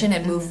cooperation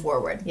and move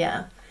forward.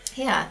 Yeah.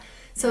 Yeah.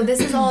 So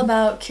this is all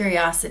about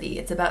curiosity.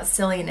 It's about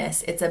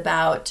silliness. It's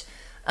about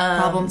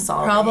Problem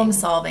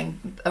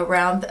solving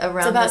around it's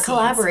about the scenes.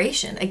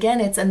 Collaboration.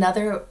 Again, it's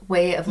another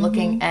way of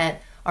looking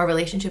at our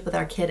relationship with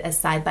our kid as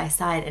side by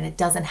side, and it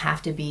doesn't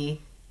have to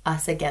be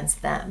us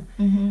against them.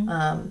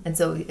 And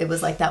so it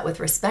was like that with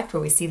respect,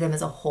 where we see them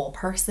as a whole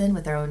person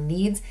with their own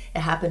needs.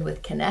 It happened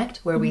with connect,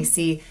 where we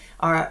see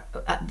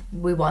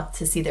we want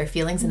to see their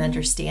feelings and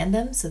understand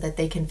them, so that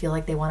they can feel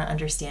like they want to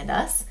understand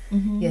us,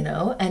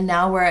 and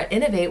now we're at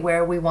innovate,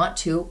 where we want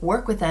to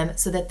work with them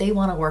so that they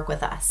want to work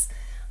with us.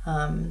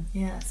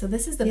 So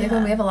this is the big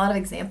one. We have a lot of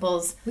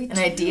examples and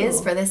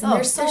ideas for this, and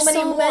there's so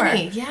many more.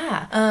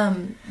 Yeah.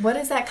 What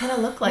does that kind of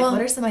look like?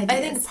 What are some ideas?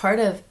 I think part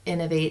of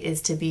innovate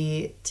is to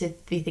be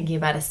thinking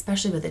about,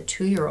 especially with a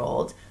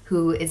 2-year-old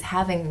who is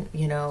having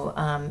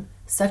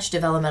such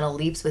developmental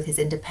leaps with his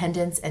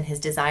independence and his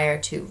desire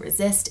to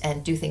resist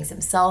and do things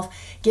himself,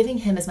 giving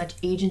him as much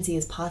agency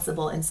as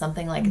possible in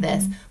something like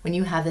this, when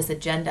you have this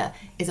agenda,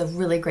 is a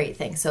really great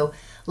thing. So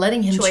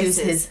letting him choose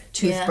his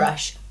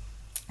toothbrush,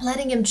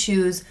 letting him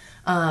choose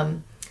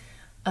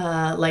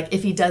like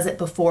if he does it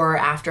before or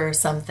after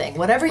something,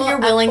 whatever you're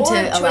willing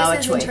to allow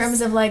a choice. In terms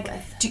of like,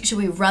 should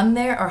we run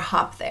there or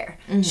hop there?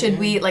 Should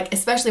we, like,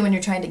 especially when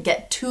you're trying to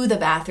get to the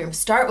bathroom,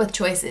 start with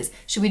choices.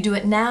 Should we do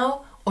it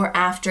now or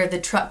after the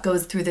truck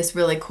goes through this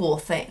really cool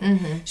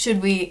thing?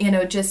 Should we,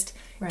 just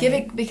give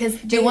it, because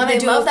do you want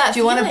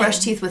to brush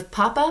teeth with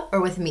Papa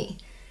or with me?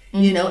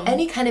 Mm-hmm.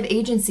 Any kind of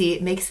agency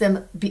makes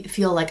them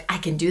feel like, I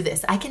can do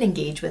this, I can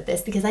engage with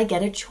this because I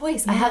get a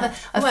choice. I have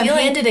a feeling, I'm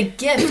handed a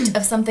gift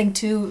of something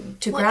to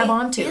grab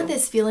onto. And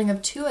this feeling of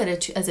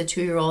as a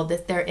 2-year-old,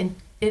 that their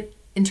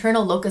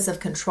internal locus of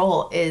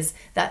control is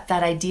that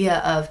idea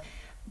of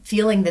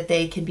feeling that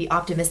they can be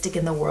optimistic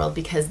in the world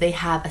because they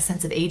have a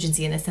sense of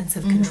agency and a sense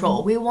of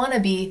control. We want to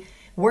be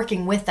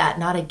working with that,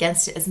 not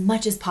against it, as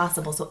much as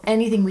possible. So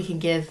anything we can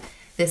give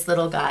this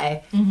little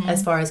guy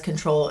as far as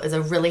control is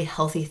a really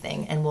healthy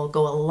thing, and will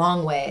go a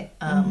long way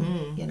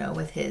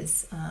with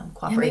his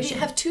cooperation. Maybe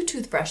have 2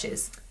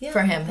 toothbrushes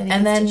for him,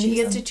 and then he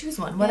gets to choose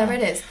one, whatever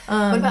it is.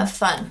 What about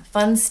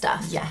fun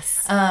stuff?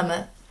 Yes.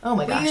 Oh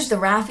my gosh. We use the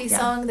Raffi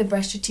song, the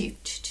brush your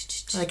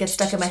teeth. It gets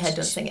stuck in my head,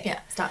 don't sing it. Yeah,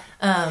 stop.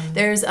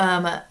 There's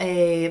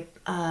a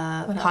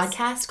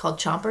podcast called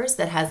Chompers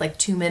that has like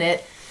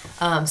 2-minute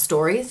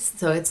stories,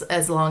 so it's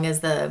as long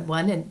as the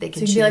one, and they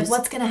can choose. Be like,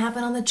 what's going to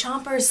happen on the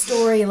Chompers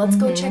story? Let's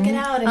go check it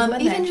out.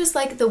 And even just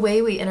like the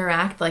way we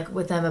interact, like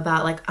with them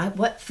about like,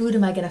 what food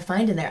am I going to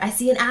find in there? I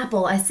see an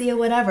apple, I see a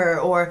whatever,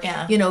 or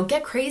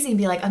get crazy and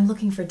be like, I'm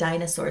looking for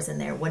dinosaurs in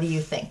there. What do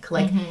you think?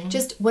 Like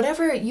just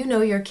whatever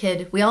your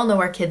kid. We all know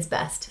our kids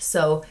best.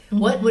 So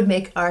what would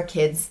make our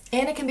kids?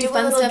 And it can be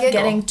fun stuff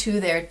getting to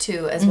there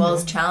too, as well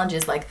as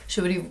challenges like,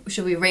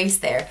 should we race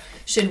there?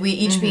 Should we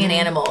each be an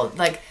animal?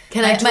 Like,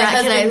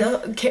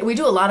 we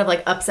do a lot of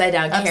like upside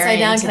down carrying.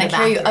 Can I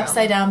carry you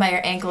upside down by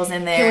your ankles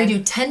in there? Can we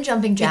do 10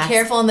 jumping jacks? Be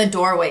careful in the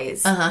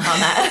doorways on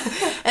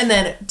that. And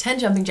then 10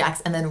 jumping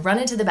jacks, and then run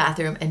into the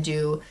bathroom and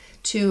do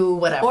to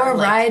whatever. Or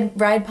like,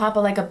 ride Papa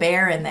like a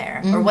bear in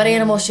there. Or what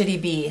animal should he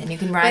be? And you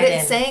can ride but in.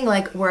 it's saying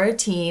like we're a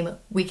team,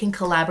 we can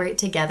collaborate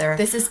together.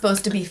 This is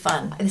supposed to be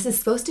fun. This is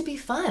supposed to be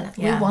fun.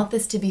 Yeah. We want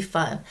this to be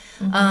fun.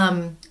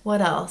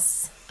 What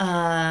else?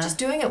 Just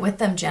doing it with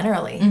them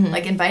generally.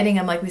 Like inviting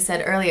them, like we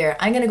said earlier,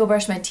 I'm going to go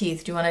brush my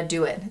teeth. Do you want to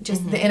do it?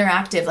 Just the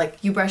interactive, like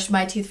you brush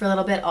my teeth for a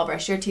little bit, I'll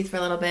brush your teeth for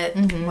a little bit.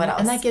 What else?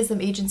 And that gives them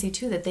agency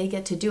too, that they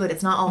get to do it.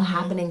 It's not all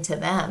happening to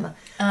them.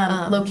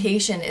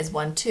 Location is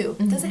one too.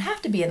 It doesn't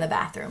have to be in the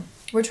bathroom.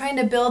 We're trying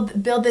to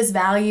build this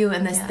value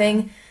and this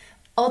thing.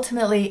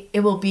 Ultimately, it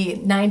will be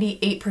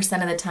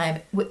 98% of the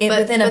time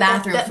within a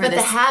bathroom for this. But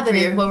the habit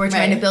is what we're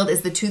trying right. to build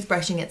is the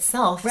toothbrushing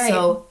itself. Right.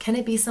 So can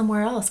it be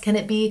somewhere else? Can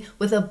it be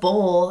with a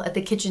bowl at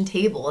the kitchen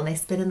table and they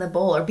spit in the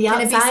bowl, or be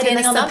Can outside it be standing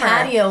in the on summer? the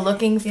patio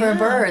looking for Yeah.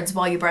 birds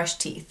while you brush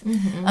teeth?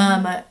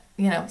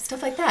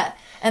 Stuff like that.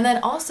 And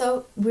then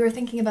also, we were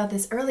thinking about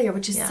this earlier,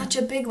 which is such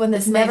a big one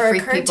that's This might never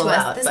freak occurred to people us.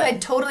 out, This but-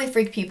 might totally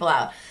freak people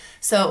out.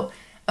 So,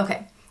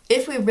 okay,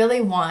 if we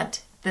really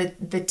want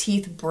the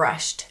teeth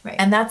brushed, Right.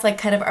 and that's like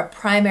kind of our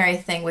primary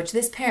thing, which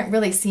this parent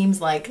really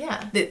seems like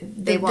They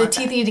the want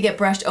teeth that. need to get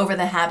brushed over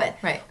the habit.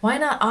 Right. Why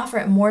not offer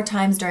it more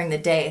times during the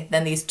day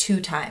than these 2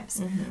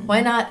 times?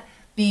 Why not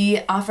be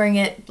offering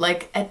it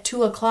like at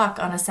 2:00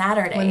 on a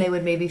Saturday When they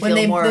would maybe when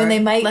feel when they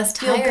might less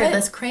feel tired, good.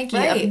 less cranky,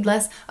 Right.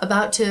 less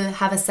about to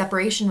have a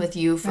separation with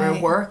you for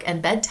Right. work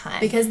and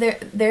bedtime. Because there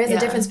is Yeah. a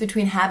difference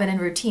between habit and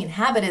routine.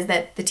 Habit is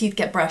that the teeth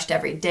get brushed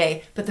every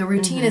day, but the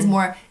routine is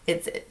more,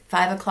 it's at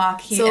 5:00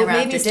 here so after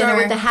maybe start dinner.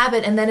 with the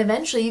habit, and then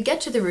eventually you get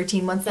to the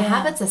routine once the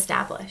habit's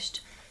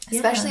established.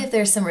 Especially if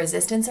there's some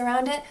resistance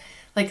around it.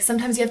 Like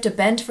sometimes you have to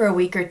bend for a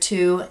week or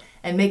two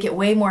and make it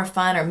way more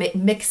fun, or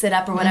mix it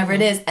up or whatever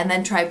it is, and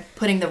then try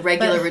putting the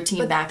regular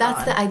routine back on.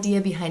 That's the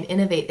idea behind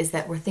Innovate, is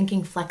that we're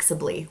thinking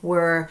flexibly.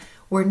 We're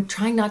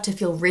trying not to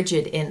feel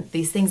rigid in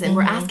these things, and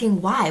we're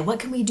asking why. What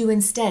can we do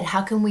instead?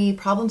 How can we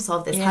problem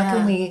solve this? How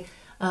can we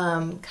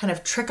kind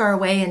of trick our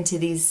way into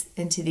these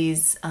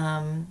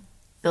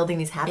building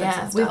these habits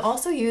and stuff? We've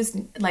also used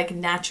like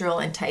natural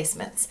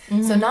enticements.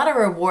 So not a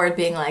reward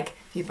being like,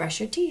 if you brush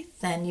your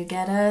teeth, then you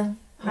get a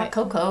hot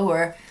cocoa,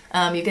 or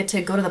you get to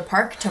go to the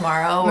park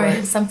tomorrow,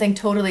 or something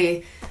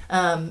totally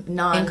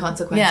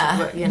Inconsequential,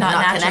 not not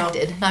natural,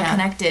 connected. not Yeah.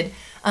 connected.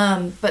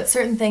 But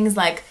certain things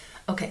like,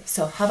 okay,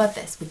 so how about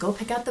this? We go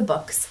pick out the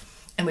books,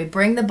 and we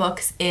bring the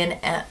books in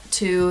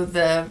to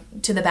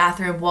the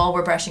bathroom while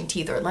we're brushing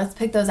teeth, or let's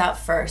pick those out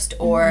first,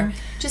 or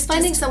Just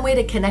finding some way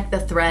to connect the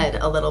thread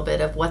a little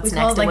bit of what's we next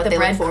call it and like what the they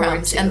look forward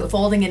breadcrumbs, to. and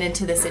folding it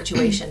into the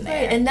situation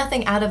there. Right, and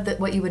nothing out of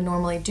what you would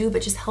normally do,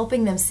 but just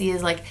helping them see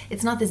is like,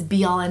 it's not this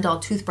be all end all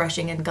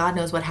toothbrushing and God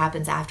knows what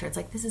happens after. It's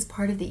like, this is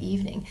part of the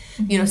evening.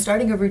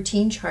 Starting a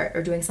routine chart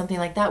or doing something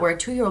like that, where a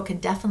 2-year-old can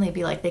definitely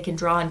be like, they can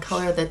draw and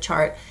color the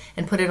chart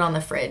and put it on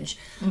the fridge.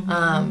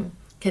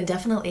 Can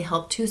definitely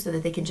help too, so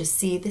that they can just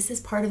see this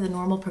is part of the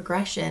normal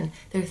progression.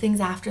 There are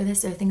things after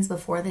this, there are things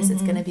before this,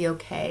 it's going to be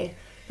okay.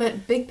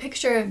 But big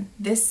picture,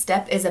 this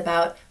step is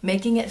about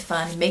making it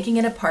fun, making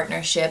it a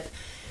partnership,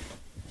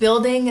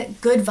 building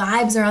good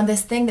vibes around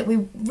this thing that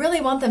we really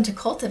want them to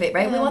cultivate,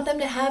 right? We want them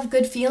to have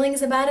good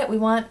feelings about it. We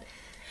want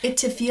it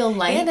to feel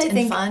light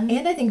and fun.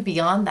 And I think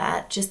beyond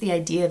that, just the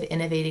idea of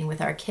innovating with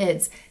our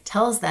kids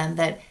tells them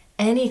that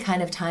any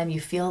kind of time you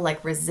feel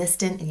like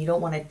resistant and you don't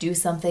want to do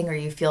something, or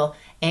you feel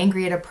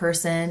angry at a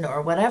person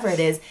or whatever it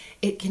is,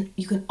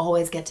 you can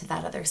always get to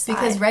that other side.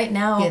 Because right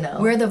now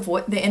we're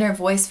the inner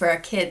voice for our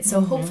kids.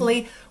 So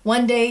hopefully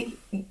one day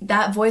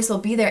that voice will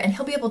be there, and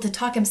he'll be able to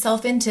talk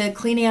himself into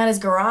cleaning out his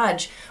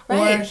garage,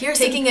 or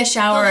taking a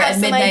shower at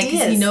midnight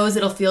because he knows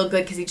it'll feel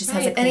good because he just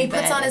has a clean and he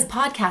bed. puts on his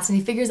podcast and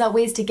he figures out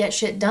ways to get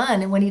shit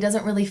done, and when he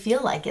doesn't really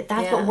feel like it.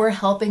 That's what we're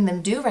helping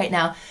them do right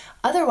now.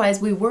 Otherwise,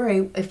 we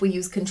worry if we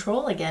use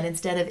control again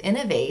instead of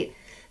innovate,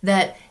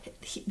 that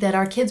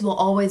our kids will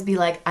always be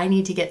like, I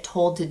need to get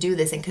told to do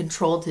this and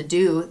controlled to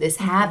do this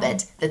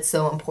habit that's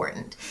so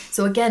important.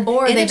 So again,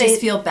 or innovate, they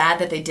just feel bad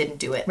that they didn't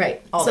do it.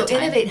 Right. All so the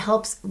time. innovate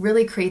helps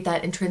really create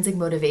that intrinsic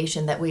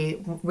motivation that we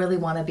really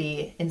want to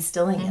be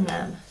instilling in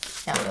them.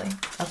 Yeah. Really.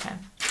 Okay.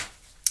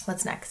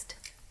 What's next?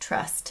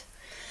 Trust.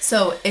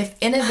 So if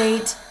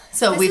innovate,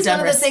 so we've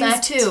done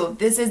respect too.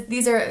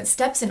 These are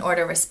steps in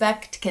order: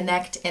 respect,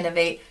 connect,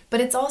 innovate.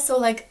 But it's also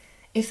like,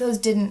 if those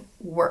didn't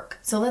work.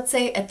 So let's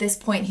say at this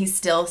point he's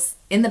still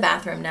in the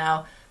bathroom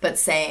now, but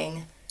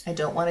saying, I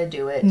don't want to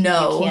do it.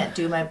 No, you can't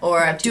do my,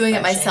 or my I'm doing it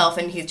toothbrushing. myself,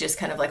 and he's just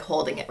kind of like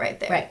holding it right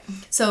there. Right.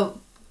 So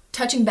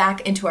touching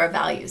back into our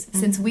values,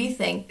 since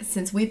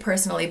we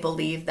personally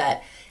believe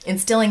that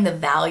instilling the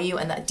value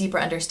and that deeper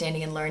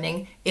understanding and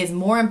learning is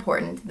more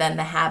important than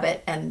the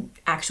habit and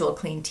actual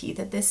clean teeth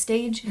at this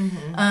stage.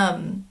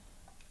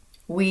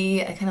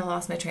 I kind of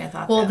lost my train of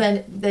thought. Well,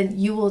 there. then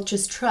you will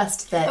just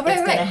trust that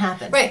it's going to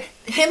happen. Right.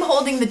 Him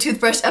holding the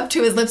toothbrush up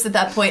to his lips at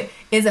that point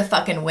is a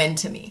fucking win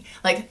to me.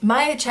 Like,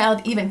 my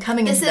child even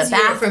coming into the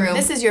bathroom.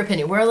 This is your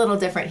opinion. We're a little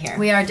different here.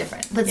 We are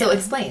different. But so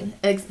explain.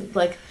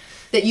 Like,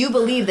 that you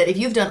believe that if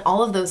you've done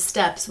all of those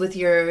steps with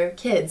your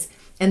kids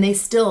and they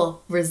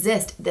still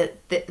resist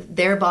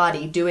their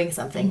body doing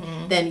something,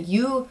 then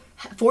you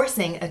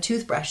forcing a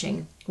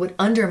toothbrushing would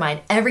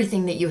undermine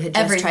everything that you had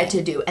just tried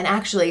to do and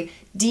actually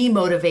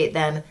demotivate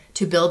them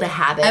to build a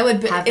habit.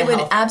 It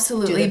would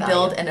absolutely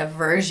build an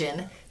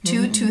aversion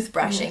to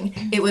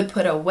toothbrushing. It would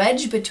put a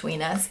wedge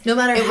between us. No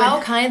matter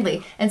how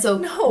kindly. And so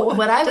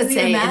what I would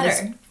say in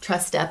this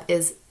trust step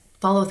is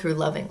follow through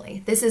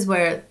lovingly. This is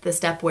where the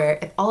step where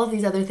if all of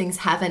these other things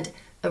haven't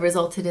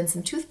resulted in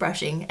some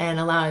toothbrushing and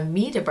allowing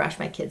me to brush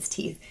my kids'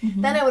 teeth,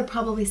 then I would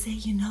probably say,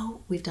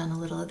 we've done a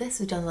little of this,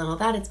 we've done a little of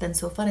that, it's been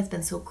so fun, it's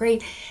been so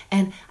great,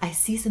 and I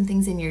see some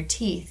things in your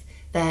teeth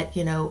that,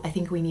 I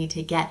think we need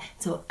to get,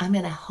 so I'm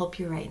going to help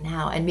you right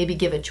now, and maybe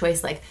give a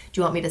choice, like, do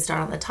you want me to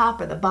start on the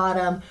top or the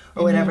bottom,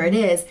 or whatever it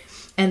is,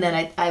 and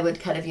then I would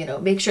kind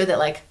of, make sure that,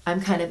 like,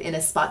 I'm kind of in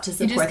a spot to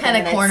support them. You just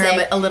kind of corner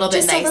them a little bit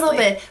just nicely. Just a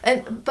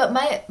little bit. But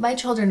my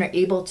children are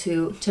able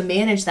to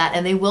manage that,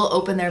 and they will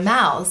open their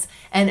mouths,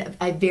 and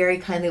I very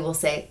kindly will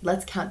say,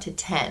 let's count to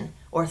 10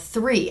 or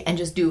 3 and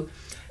just do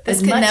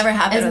as much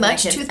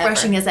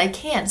toothbrushing as I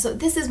can. So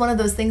this is one of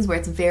those things where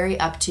it's very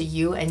up to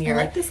you and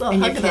your kids.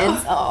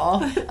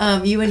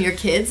 You and your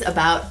kids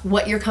about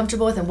what you're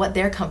comfortable with and what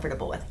they're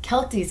comfortable with.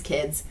 Kelty's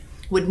kids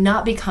would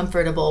not be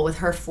comfortable with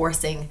her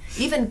forcing,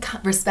 even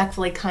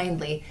respectfully,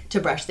 kindly, to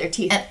brush their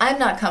teeth. And I'm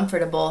not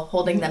comfortable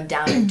holding them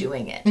down and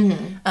doing it.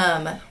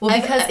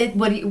 Because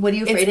what are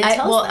you afraid it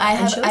tells them?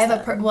 I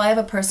have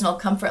a personal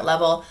comfort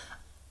level.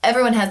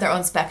 Everyone has their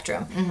own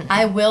spectrum.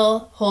 I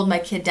will hold my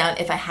kid down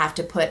if I have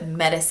to put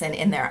medicine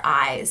in their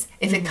eyes.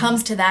 If it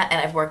comes to that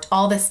and I've worked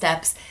all the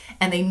steps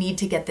and they need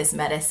to get this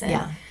medicine.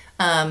 Yeah.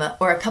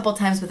 Or a couple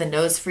times with a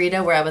nose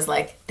Frida where I was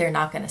like, they're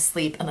not going to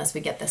sleep unless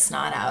we get the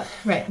snot out.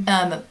 Right.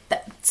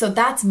 So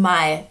that's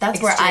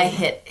where I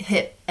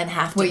hit and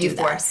have to where do you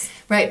that. Force.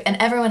 Right. And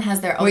everyone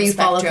has their own where you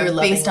spectrum follow through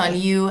based on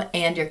you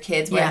and your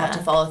kids where I have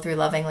to follow through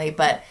lovingly.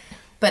 But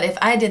if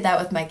I did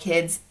that with my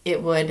kids,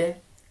 it would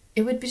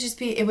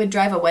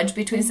drive a wedge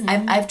between us.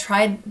 I've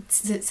tried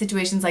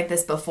situations like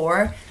this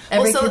before.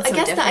 I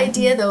guess the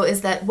idea though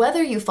is that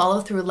whether you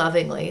follow through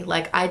lovingly,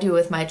 like I do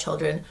with my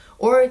children,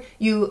 or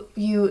you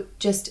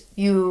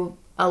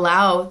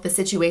allow the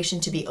situation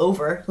to be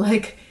over,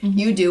 like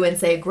you do, and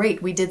say,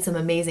 great, we did some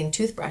amazing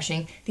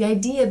toothbrushing. The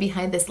idea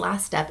behind this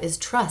last step is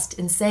trust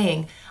in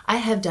saying, I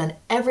have done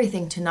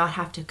everything to not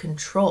have to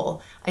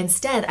control.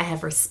 Instead, I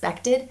have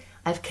respected,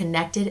 I've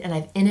connected, and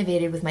I've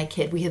innovated with my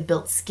kid. We have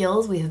built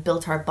skills, we have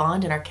built our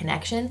bond and our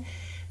connection.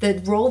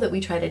 The role that we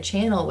try to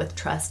channel with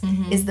trust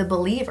is the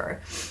believer.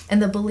 And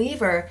the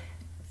believer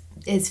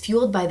is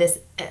fueled by this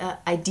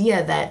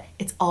idea that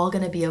it's all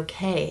going to be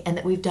okay and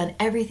that we've done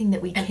everything that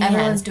we can. And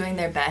everyone's doing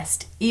their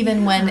best,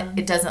 even when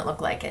it doesn't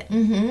look like it.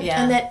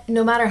 Yeah. And that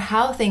no matter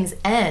how things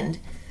end,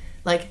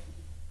 like,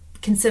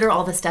 consider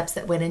all the steps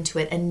that went into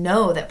it and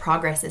know that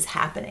progress is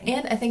happening.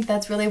 And I think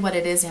that's really what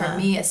it is for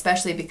me,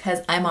 especially because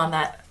I'm on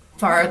that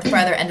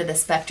farther end of the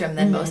spectrum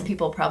than most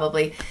people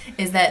probably,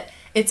 is that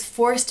it's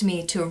forced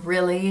me to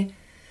really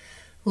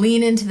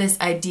lean into this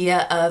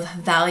idea of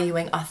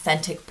valuing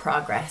authentic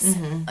progress.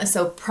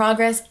 So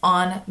progress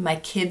on my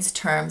kids'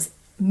 terms,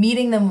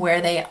 meeting them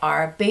where they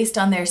are based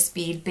on their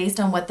speed, based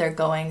on what they're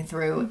going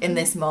through in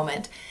this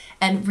moment,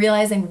 and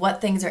realizing what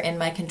things are in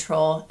my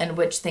control and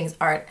which things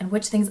aren't, and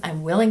which things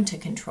I'm willing to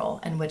control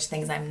and which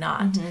things I'm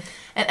not.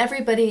 And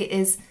everybody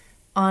is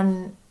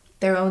on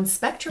their own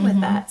spectrum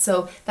with that.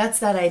 So that's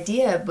that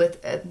idea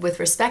with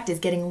respect, is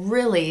getting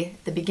really,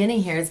 the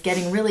beginning here is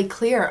getting really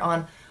clear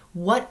on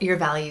what your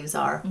values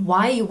are,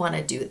 why you want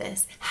to do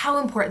this, how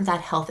important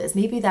that health is.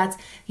 Maybe that's,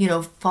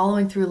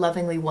 following through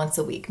lovingly once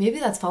a week. Maybe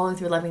that's following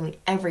through lovingly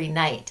every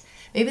night.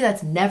 Maybe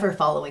that's never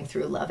following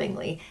through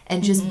lovingly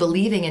and just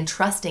believing and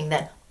trusting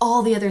that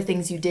all the other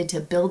things you did to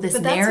build this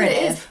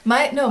narrative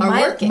my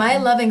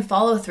loving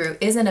follow through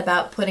isn't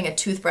about putting a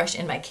toothbrush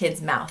in my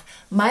kid's mouth.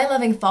 My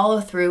loving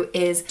follow through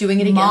is doing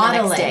it again the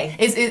next day.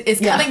 Is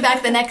coming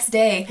back the next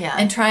day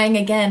and trying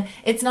again.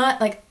 It's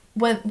not like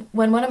when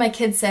one of my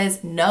kids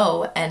says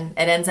no and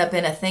it ends up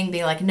in a thing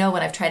being like no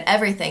when I've tried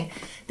everything,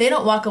 they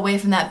don't walk away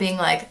from that being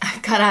like, I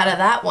cut out of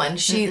that one.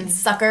 She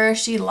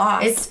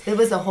lost. It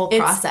was a whole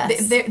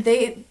process. They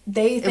think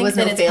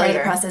that it's part of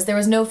the process. There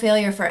was no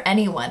failure for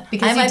anyone.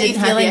 Because I didn't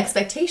have the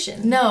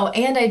expectation. No,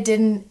 and I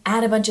didn't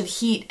add a bunch of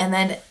heat and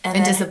then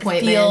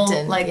disappointment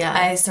feel like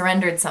I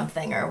surrendered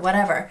something or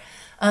whatever.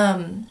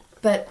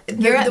 But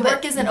the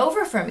work isn't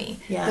over for me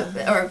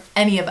or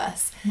any of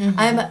us.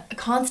 I'm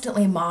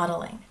constantly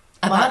modeling.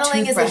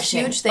 Modeling is a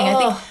huge thing.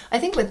 I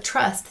think with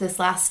trust, this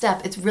last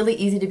step, it's really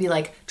easy to be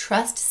like,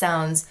 trust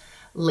sounds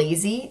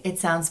lazy. It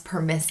sounds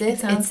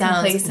permissive. It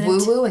sounds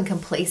woo-woo and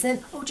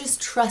complacent. Oh,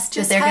 just trust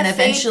that they're going to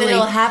eventually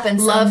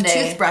love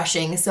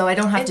toothbrushing, so I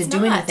don't have to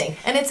do anything.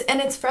 And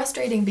it's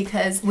frustrating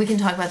because we can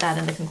talk about that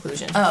in the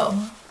conclusion.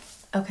 Oh,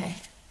 okay.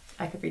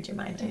 I could read your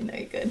mind. I know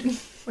you could.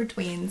 We're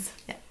tweens.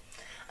 Yeah.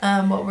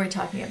 What were we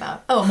talking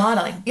about? Oh,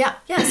 modeling. Yeah.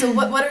 Yeah. So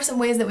what are some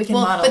ways that we can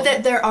model?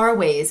 But there are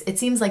ways. It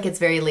seems like it's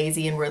very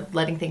lazy and we're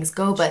letting things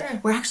go,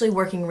 but we're actually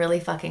working really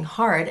fucking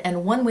hard.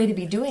 And one way to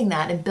be doing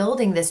that and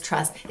building this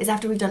trust is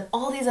after we've done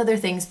all these other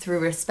things through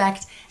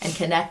respect and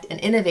connect and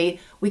innovate,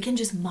 we can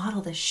just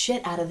model the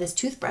shit out of this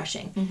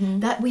toothbrushing.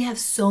 That we have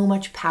so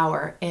much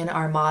power in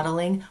our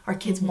modeling. Our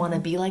kids want to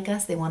be like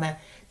us. They want to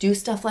do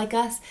stuff like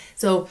us.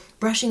 So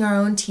brushing our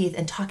own teeth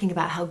and talking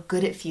about how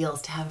good it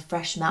feels to have a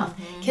fresh mouth.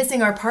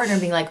 Kissing our partner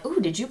and being like,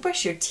 ooh, did you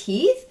brush your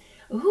teeth?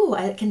 Ooh,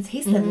 I can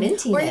taste the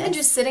mintiness. Or even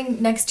just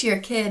sitting next to your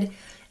kid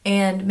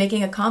and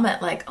making a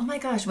comment like, oh my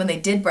gosh, when they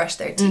did brush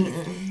their teeth.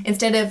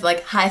 Instead of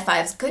like high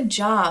fives, good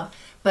job,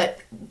 but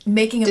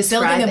building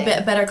a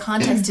bit better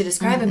context to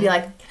describe and be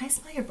like, can I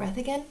smell your breath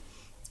again?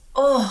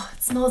 Oh,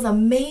 it smells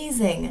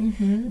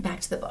amazing.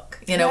 Back to the book,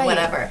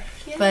 whatever.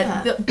 Yeah.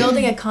 But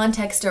building a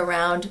context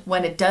around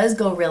when it does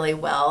go really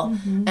well,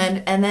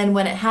 and then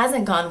when it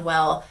hasn't gone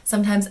well,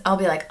 sometimes I'll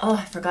be like, oh,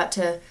 I forgot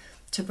to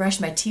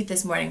brush my teeth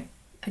this morning.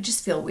 I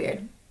just feel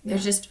weird.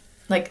 There's just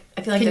like,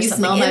 I feel like there's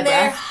something in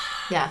there. Breath?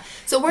 Yeah.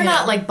 So we're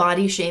not like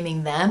body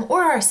shaming them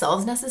or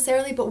ourselves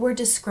necessarily, but we're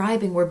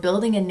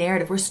building a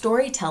narrative. We're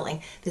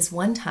storytelling. This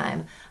one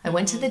time I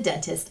went to the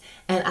dentist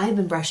and I've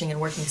been brushing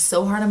and working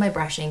so hard on my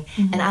brushing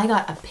and I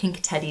got a pink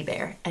teddy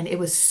bear and it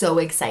was so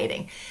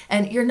exciting.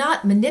 And you're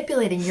not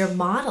manipulating, you're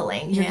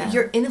modeling,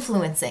 you're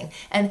influencing.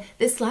 And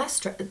this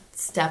last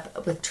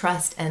step with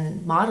trust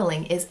and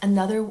modeling is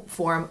another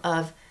form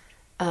of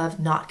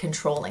not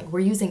controlling. We're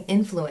using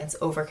influence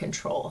over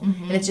control.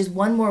 And it's just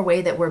one more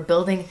way that we're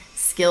building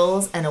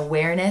skills and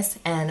awareness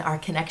and our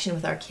connection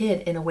with our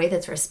kid in a way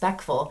that's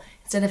respectful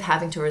instead of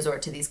having to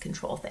resort to these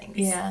control things.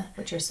 Yeah.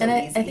 Which are so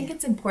easy. I think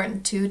it's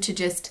important too to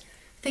just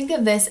think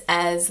of this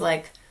as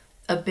like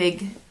a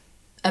big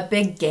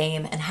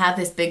game and have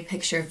this big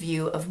picture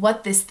view of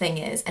what this thing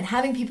is, and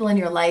having people in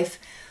your life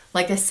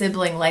like a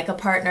sibling, like a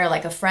partner,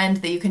 like a friend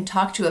that you can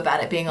talk to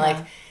about it, being like,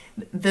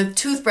 the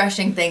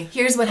toothbrushing thing,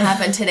 here's what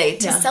happened today,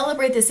 to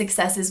celebrate the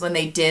successes when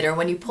they did, or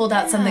when you pulled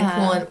out something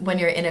cool and when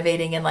you're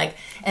innovating and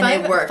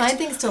it worked. Find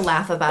things to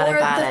laugh about or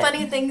the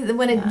funny thing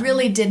when it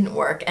really didn't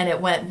work and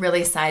it went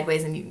really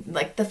sideways, and you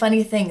like the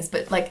funny things,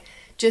 but like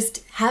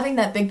just having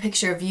that big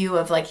picture view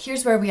of like,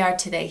 here's where we are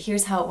today,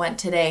 here's how it went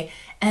today,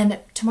 and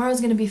tomorrow's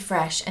going to be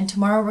fresh, and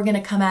tomorrow we're going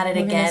to come at it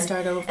again,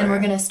 and we're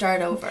going to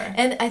start over.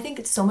 And I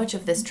think so much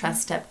of this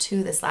trust step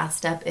too, this last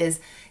step,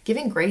 is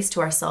giving grace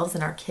to ourselves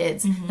and our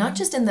kids, not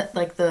just in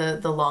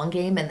the long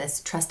game and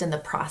this trust in the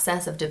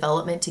process of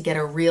development to get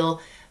a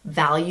real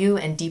value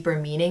and deeper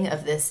meaning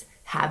of this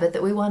habit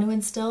that we want to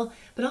instill,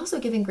 but also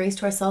giving grace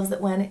to ourselves that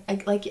when,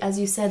 like as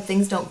you said,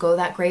 things don't go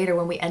that great, or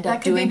when we end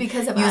up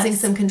using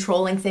some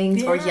controlling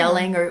things or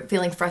yelling or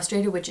feeling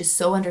frustrated, which is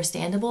so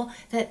understandable,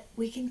 that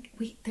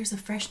there's a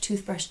fresh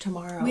toothbrush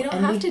tomorrow. We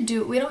don't have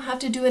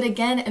to do it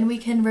again, and we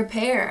can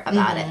repair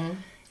about it.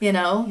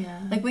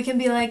 Like we can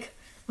be like,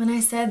 when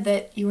I said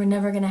that you were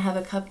never going to have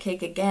a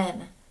cupcake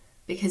again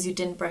because you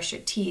didn't brush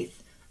your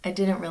teeth, I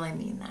didn't really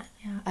mean that.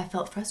 Yeah, I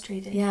felt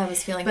frustrated. Yeah, I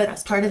was feeling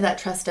frustrated. But part of that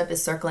trust step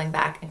is circling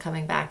back and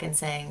coming back and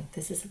saying,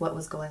 this is what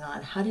was going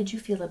on. How did you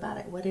feel about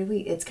it? What did we...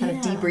 It's kind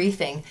of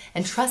debriefing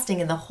and trusting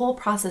in the whole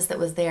process that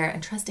was there,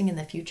 and trusting in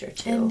the future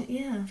too.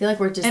 And I feel like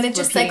we're just... And it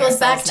just cycles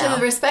back to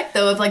the respect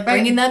though, of like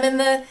bringing them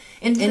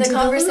into the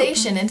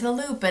conversation, into the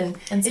loop, and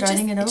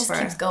starting it over. It just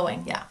keeps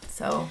going. Yeah.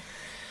 So...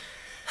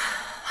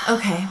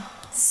 Okay.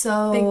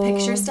 So... Big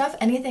picture stuff.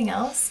 Anything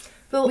else?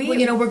 Well,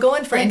 we're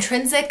going for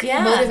intrinsic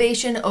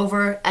motivation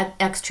over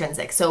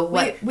extrinsic. So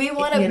what we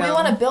want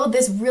to build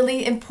this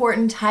really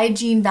important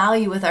hygiene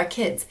value with our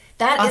kids.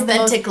 That is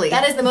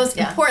the most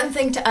important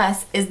thing to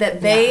us, is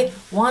that they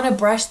want to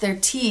brush their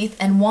teeth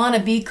and want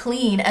to be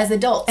clean as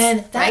adults.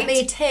 And that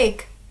may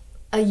take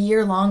a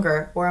year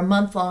longer or a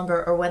month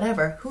longer or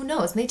whatever. Who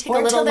knows? It may take a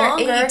little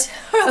longer.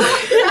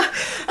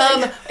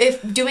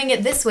 If doing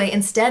it this way,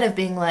 instead of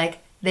being like,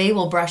 they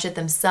will brush it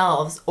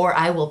themselves or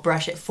I will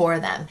brush it for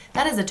them.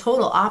 That is a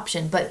total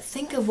option, but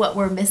think of what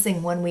we're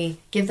missing when we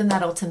give them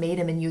that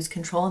ultimatum and use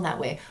control in that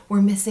way.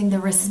 We're missing the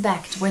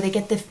respect, where they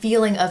get the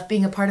feeling of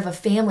being a part of a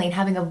family and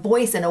having a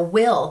voice and a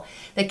will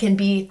that can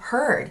be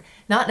heard.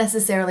 Not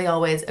necessarily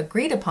always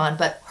agreed upon,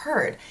 but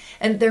heard.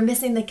 And they're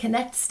missing the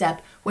connect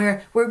step,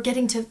 where we're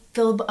getting to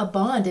build a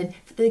bond and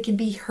they can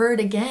be heard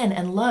again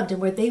and loved,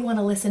 and where they want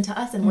to listen to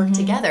us and work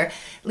together,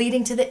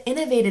 leading to the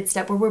innovated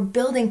step where we're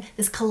building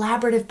this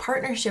collaborative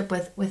partnership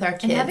with our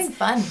kids. And having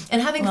fun.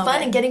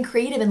 And getting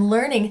creative and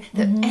learning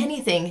that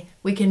anything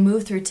we can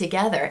move through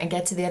together and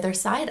get to the other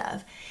side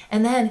of.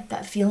 And then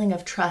that feeling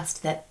of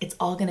trust that it's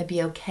all going to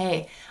be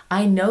okay.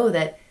 I know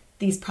that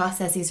these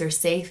processes are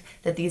safe,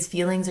 that these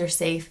feelings are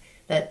safe,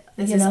 that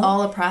this is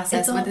all a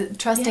process, with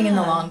trusting in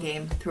the long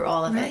game through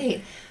all of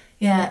it.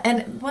 Yeah,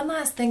 and one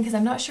last thing, because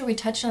I'm not sure we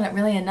touched on it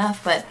really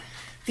enough, but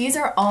these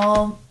are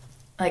all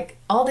like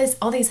all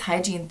these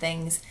hygiene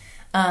things,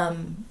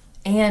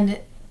 and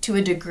to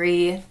a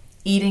degree,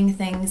 eating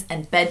things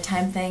and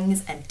bedtime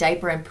things and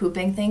diaper and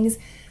pooping things.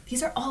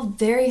 These are all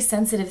very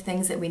sensitive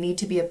things that we need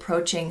to be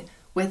approaching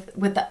with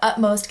the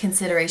utmost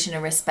consideration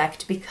and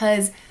respect,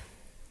 because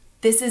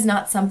this is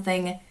not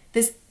something,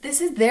 this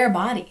is their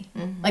body.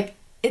 Like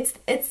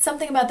it's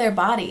something about their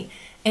body.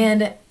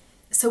 And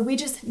so we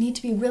just need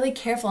to be really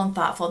careful and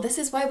thoughtful. This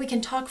is why we can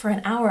talk for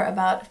an hour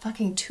about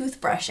fucking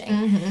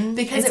toothbrushing,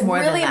 because it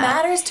really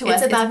matters to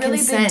us. It's about it's a really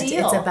consent. big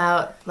deal. It's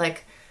about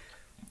like,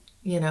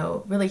 you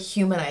know, really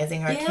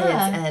humanizing our kids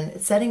and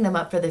setting them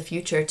up for the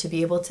future to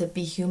be able to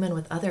be human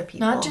with other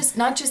people.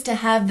 Not just to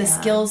have the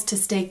skills to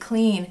stay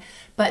clean,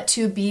 but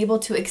to be able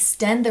to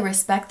extend the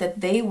respect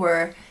that they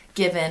were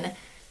given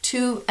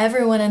to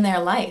everyone in their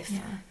life.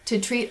 To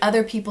treat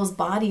other people's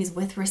bodies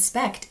with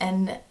respect,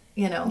 and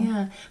you know.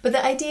 Yeah. But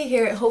the idea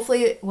here,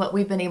 hopefully what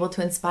we've been able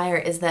to inspire,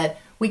 is that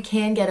we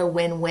can get a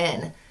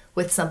win-win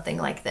with something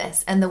like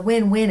this. And the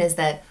win-win is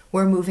that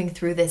we're moving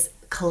through this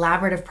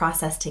collaborative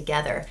process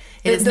together.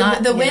 It is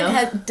not the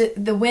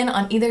win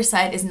on either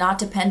side is not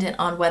dependent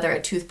on whether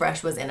a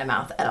toothbrush was in a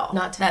mouth at all.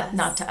 Not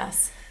to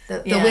us.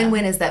 The Yeah.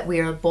 win-win is that we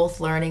are both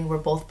learning, we're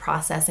both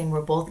processing,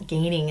 we're both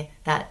gaining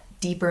that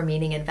deeper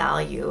meaning and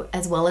value,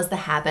 as well as the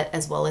habit,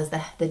 as well as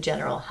the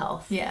general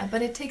health. Yeah,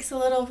 but it takes a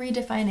little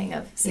redefining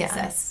of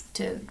success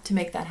to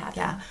make that happen.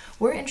 Yeah.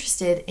 We're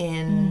interested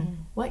in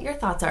what your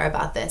thoughts are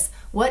about this.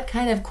 What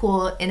kind of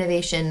cool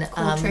innovation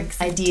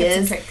tricks, ideas tips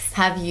and tricks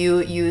have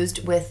you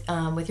used with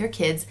your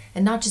kids,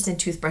 and not just in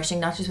toothbrushing,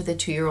 not just with a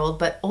 2-year-old,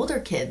 but older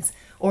kids,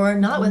 or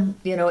not with,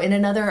 you know, in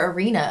another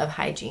arena of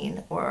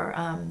hygiene or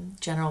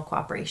general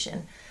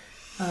cooperation.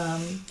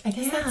 I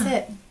guess that's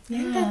it. I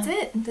think that's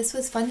it. This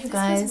was fun, you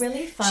guys. This was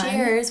really fun.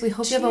 Cheers. We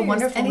hope you have a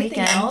wonderful Anything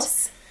weekend.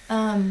 else?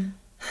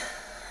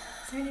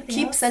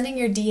 Keep sending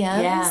your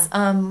DMs.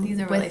 Yeah,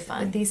 these are really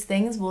fun. With these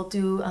things, we'll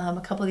do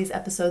a couple of these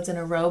episodes in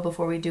a row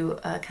before we do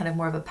kind of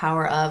more of a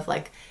power of,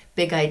 like,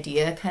 big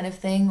idea kind of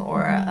thing,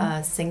 or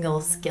a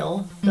single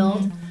skill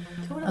build.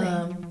 Totally.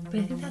 But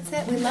I think that's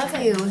it. We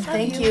love you.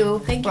 Thank you.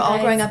 Thank you, We're all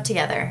guys. growing up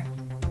together.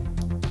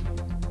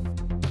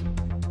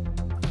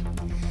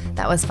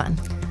 That was fun.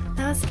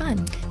 That was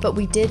fun. But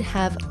we did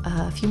have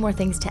a few more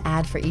things to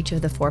add for each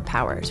of the 4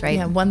 powers, right?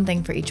 Yeah, one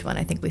thing for each one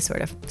I think we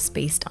sort of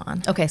spaced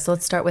on. Okay, so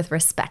let's start with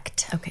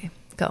respect. Okay,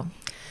 go.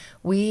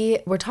 We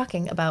were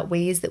talking about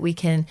ways that we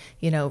can,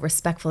 you know,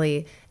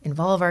 respectfully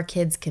involve our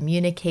kids,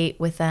 communicate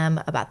with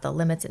them about the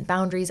limits and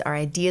boundaries, our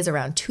ideas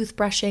around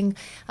toothbrushing.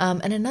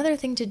 And another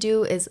thing to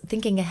do is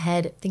thinking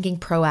ahead, thinking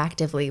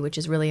proactively, which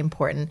is really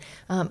important.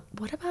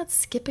 What about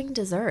skipping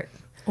dessert?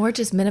 Or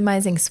just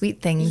minimizing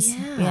sweet things.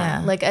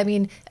 Yeah. Like, I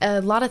mean, a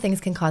lot of things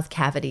can cause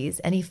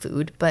cavities, any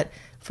food, but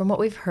from what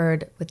we've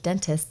heard with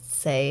dentists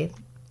say,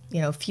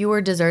 you know, fewer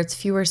desserts,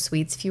 fewer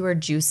sweets, fewer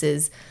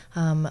juices,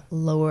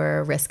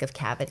 lower risk of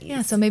cavities.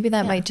 Yeah, so maybe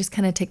that might just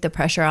kind of take the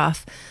pressure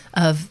off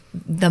of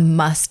the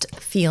must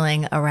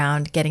feeling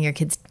around getting your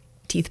kids'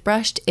 teeth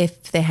brushed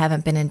if they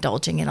haven't been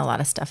indulging in a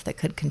lot of stuff that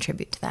could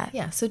contribute to that.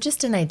 Yeah, so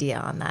just an idea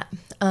on that.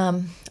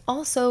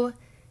 Also,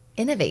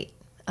 innovate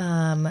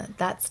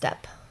that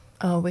step.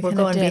 Oh, we're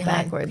going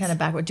backwards. Kind of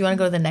backwards. Do you want to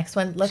go to the next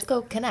one? Let's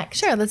go connect.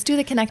 Sure, let's do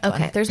the connect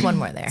one. There's one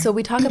more there. So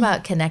we talk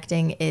about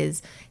connecting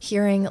is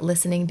hearing,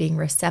 listening, being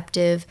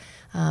receptive,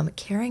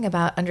 caring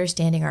about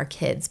understanding our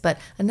kids. But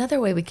another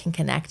way we can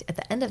connect at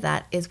the end of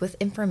that is with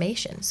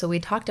information. So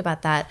we talked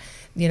about that,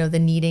 you know, the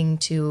needing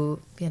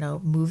to, you know,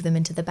 move them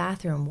into the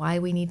bathroom, why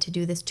we need to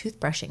do this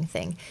toothbrushing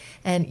thing.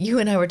 And you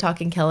and I were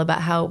talking, Kel,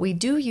 about how we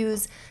do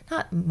use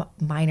not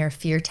minor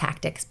fear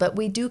tactics, but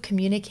we do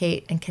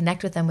communicate and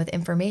connect with them with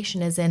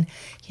information, as in,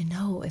 you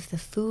know, if the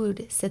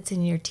food sits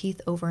in your teeth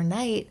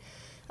overnight,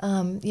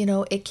 you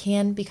know, it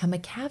can become a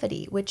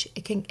cavity, which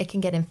it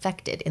can get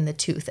infected in the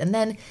tooth. And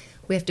then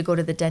we have to go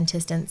to the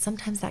dentist, and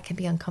sometimes that can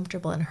be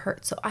uncomfortable and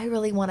hurt. So I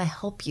really want to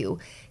help you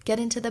get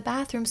into the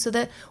bathroom so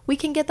that we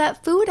can get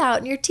that food out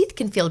and your teeth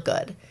can feel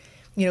good.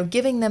 You know,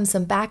 giving them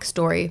some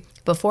backstory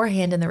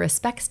beforehand in the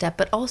respect step,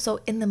 but also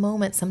in the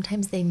moment,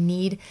 sometimes they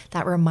need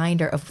that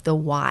reminder of the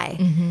why.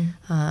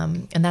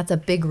 And that's a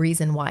big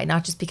reason why,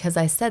 not just because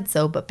I said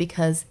so, but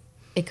because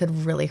it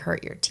could really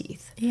hurt your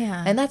teeth.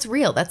 Yeah. And that's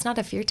real. That's not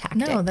a fear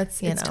tactic. No,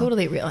 it's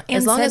totally real.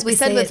 As long as we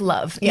said say with it,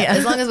 love. Yeah.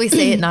 As long as we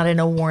say it not in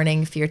a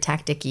warning, fear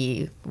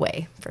tactic-y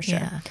way, for sure.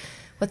 Yeah.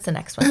 What's the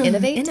next one?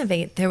 Innovate?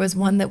 Innovate. There was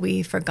one that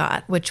we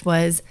forgot, which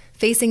was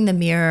facing the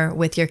mirror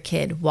with your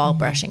kid while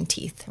brushing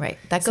teeth. Right.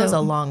 That goes a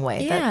long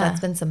way. Yeah.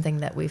 That's been something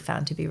that we've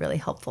found to be really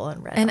helpful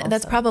and read. And also.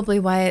 that's probably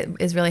why it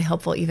is really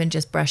helpful, even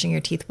just brushing your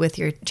teeth with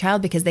your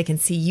child, because they can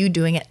see you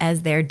doing it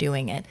as they're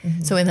doing it.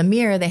 So in the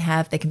mirror, they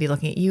can be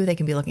looking at you, they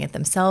can be looking at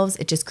themselves.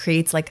 It just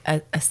creates like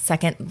a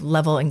second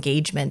level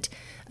engagement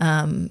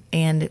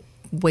and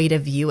way to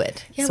view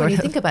it. Yeah, when you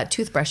think about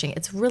toothbrushing,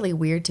 it's really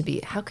weird to be,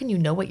 how can you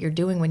know what you're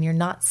doing when you're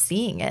not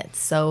seeing it?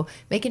 So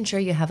making sure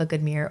you have a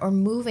good mirror, or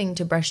moving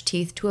to brush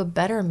teeth to a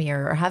better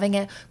mirror, or having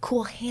a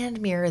cool hand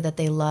mirror that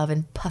they love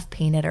and puff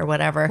paint it or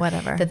whatever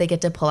that they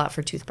get to pull out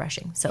for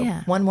toothbrushing. So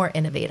one more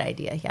innovate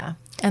idea. Yeah.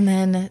 And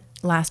then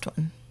last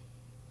one.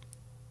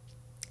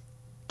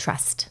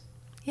 Trust.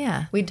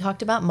 Yeah. We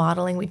talked about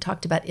modeling. We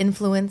talked about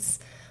influence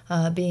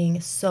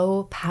being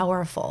so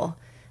powerful.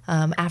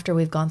 after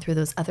we've gone through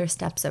those other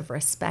steps of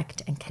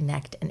respect and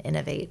connect and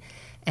innovate.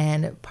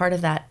 And part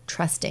of that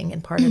trusting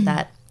and part of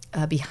that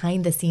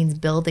behind the scenes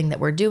building that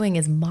we're doing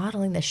is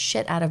modeling the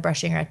shit out of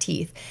brushing our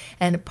teeth.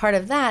 And part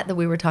of that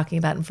we were talking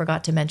about and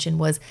forgot to mention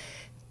was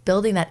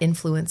building that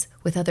influence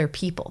with other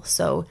people.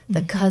 So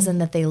the cousin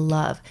that they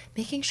love,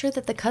 making sure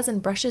that the cousin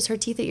brushes her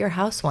teeth at your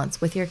house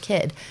once with your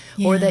kid,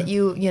 or that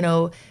you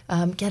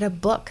get a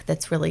book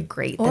that's really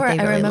great. Or that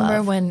they really I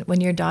remember love. when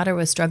your daughter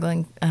was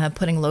struggling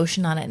putting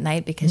lotion on at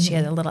night because she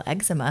had a little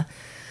eczema.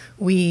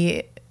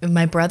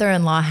 My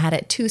brother-in-law had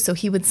it too, so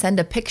he would send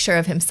a picture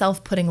of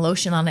himself putting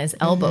lotion on his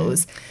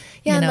elbows.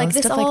 Yeah, and and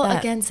this stuff all, like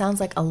that. again,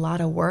 sounds like a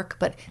lot of work,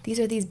 but these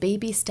are these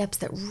baby steps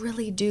that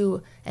really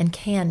do and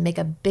can make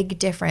a big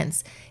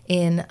difference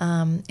in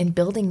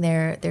building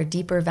their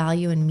deeper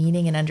value and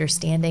meaning and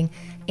understanding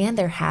and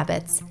their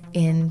habits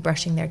in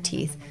brushing their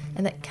teeth.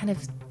 And that kind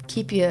of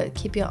keep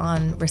you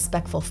on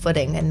respectful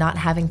footing and not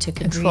having to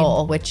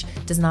control, which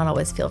does not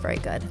always feel very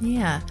good.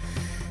 Yeah.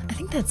 I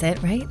think that's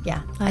it, right?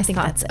 Yeah, I think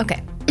that's it.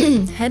 Okay.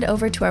 Head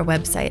over to our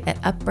website at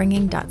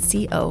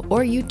upbringing.co or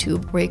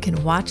YouTube, where you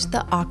can watch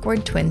the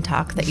awkward twin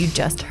talk that you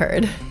just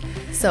heard.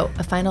 So,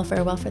 a final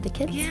farewell for the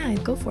kids? Yeah,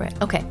 go for it.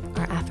 Okay,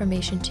 our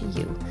affirmation to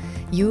you.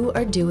 You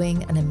are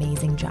doing an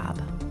amazing job.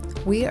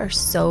 We are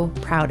so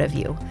proud of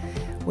you.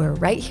 We're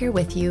right here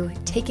with you,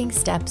 taking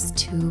steps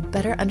to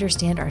better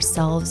understand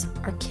ourselves,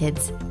 our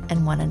kids,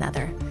 and one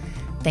another.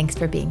 Thanks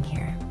for being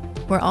here.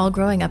 We're all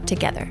growing up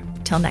together.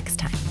 Till next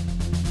time.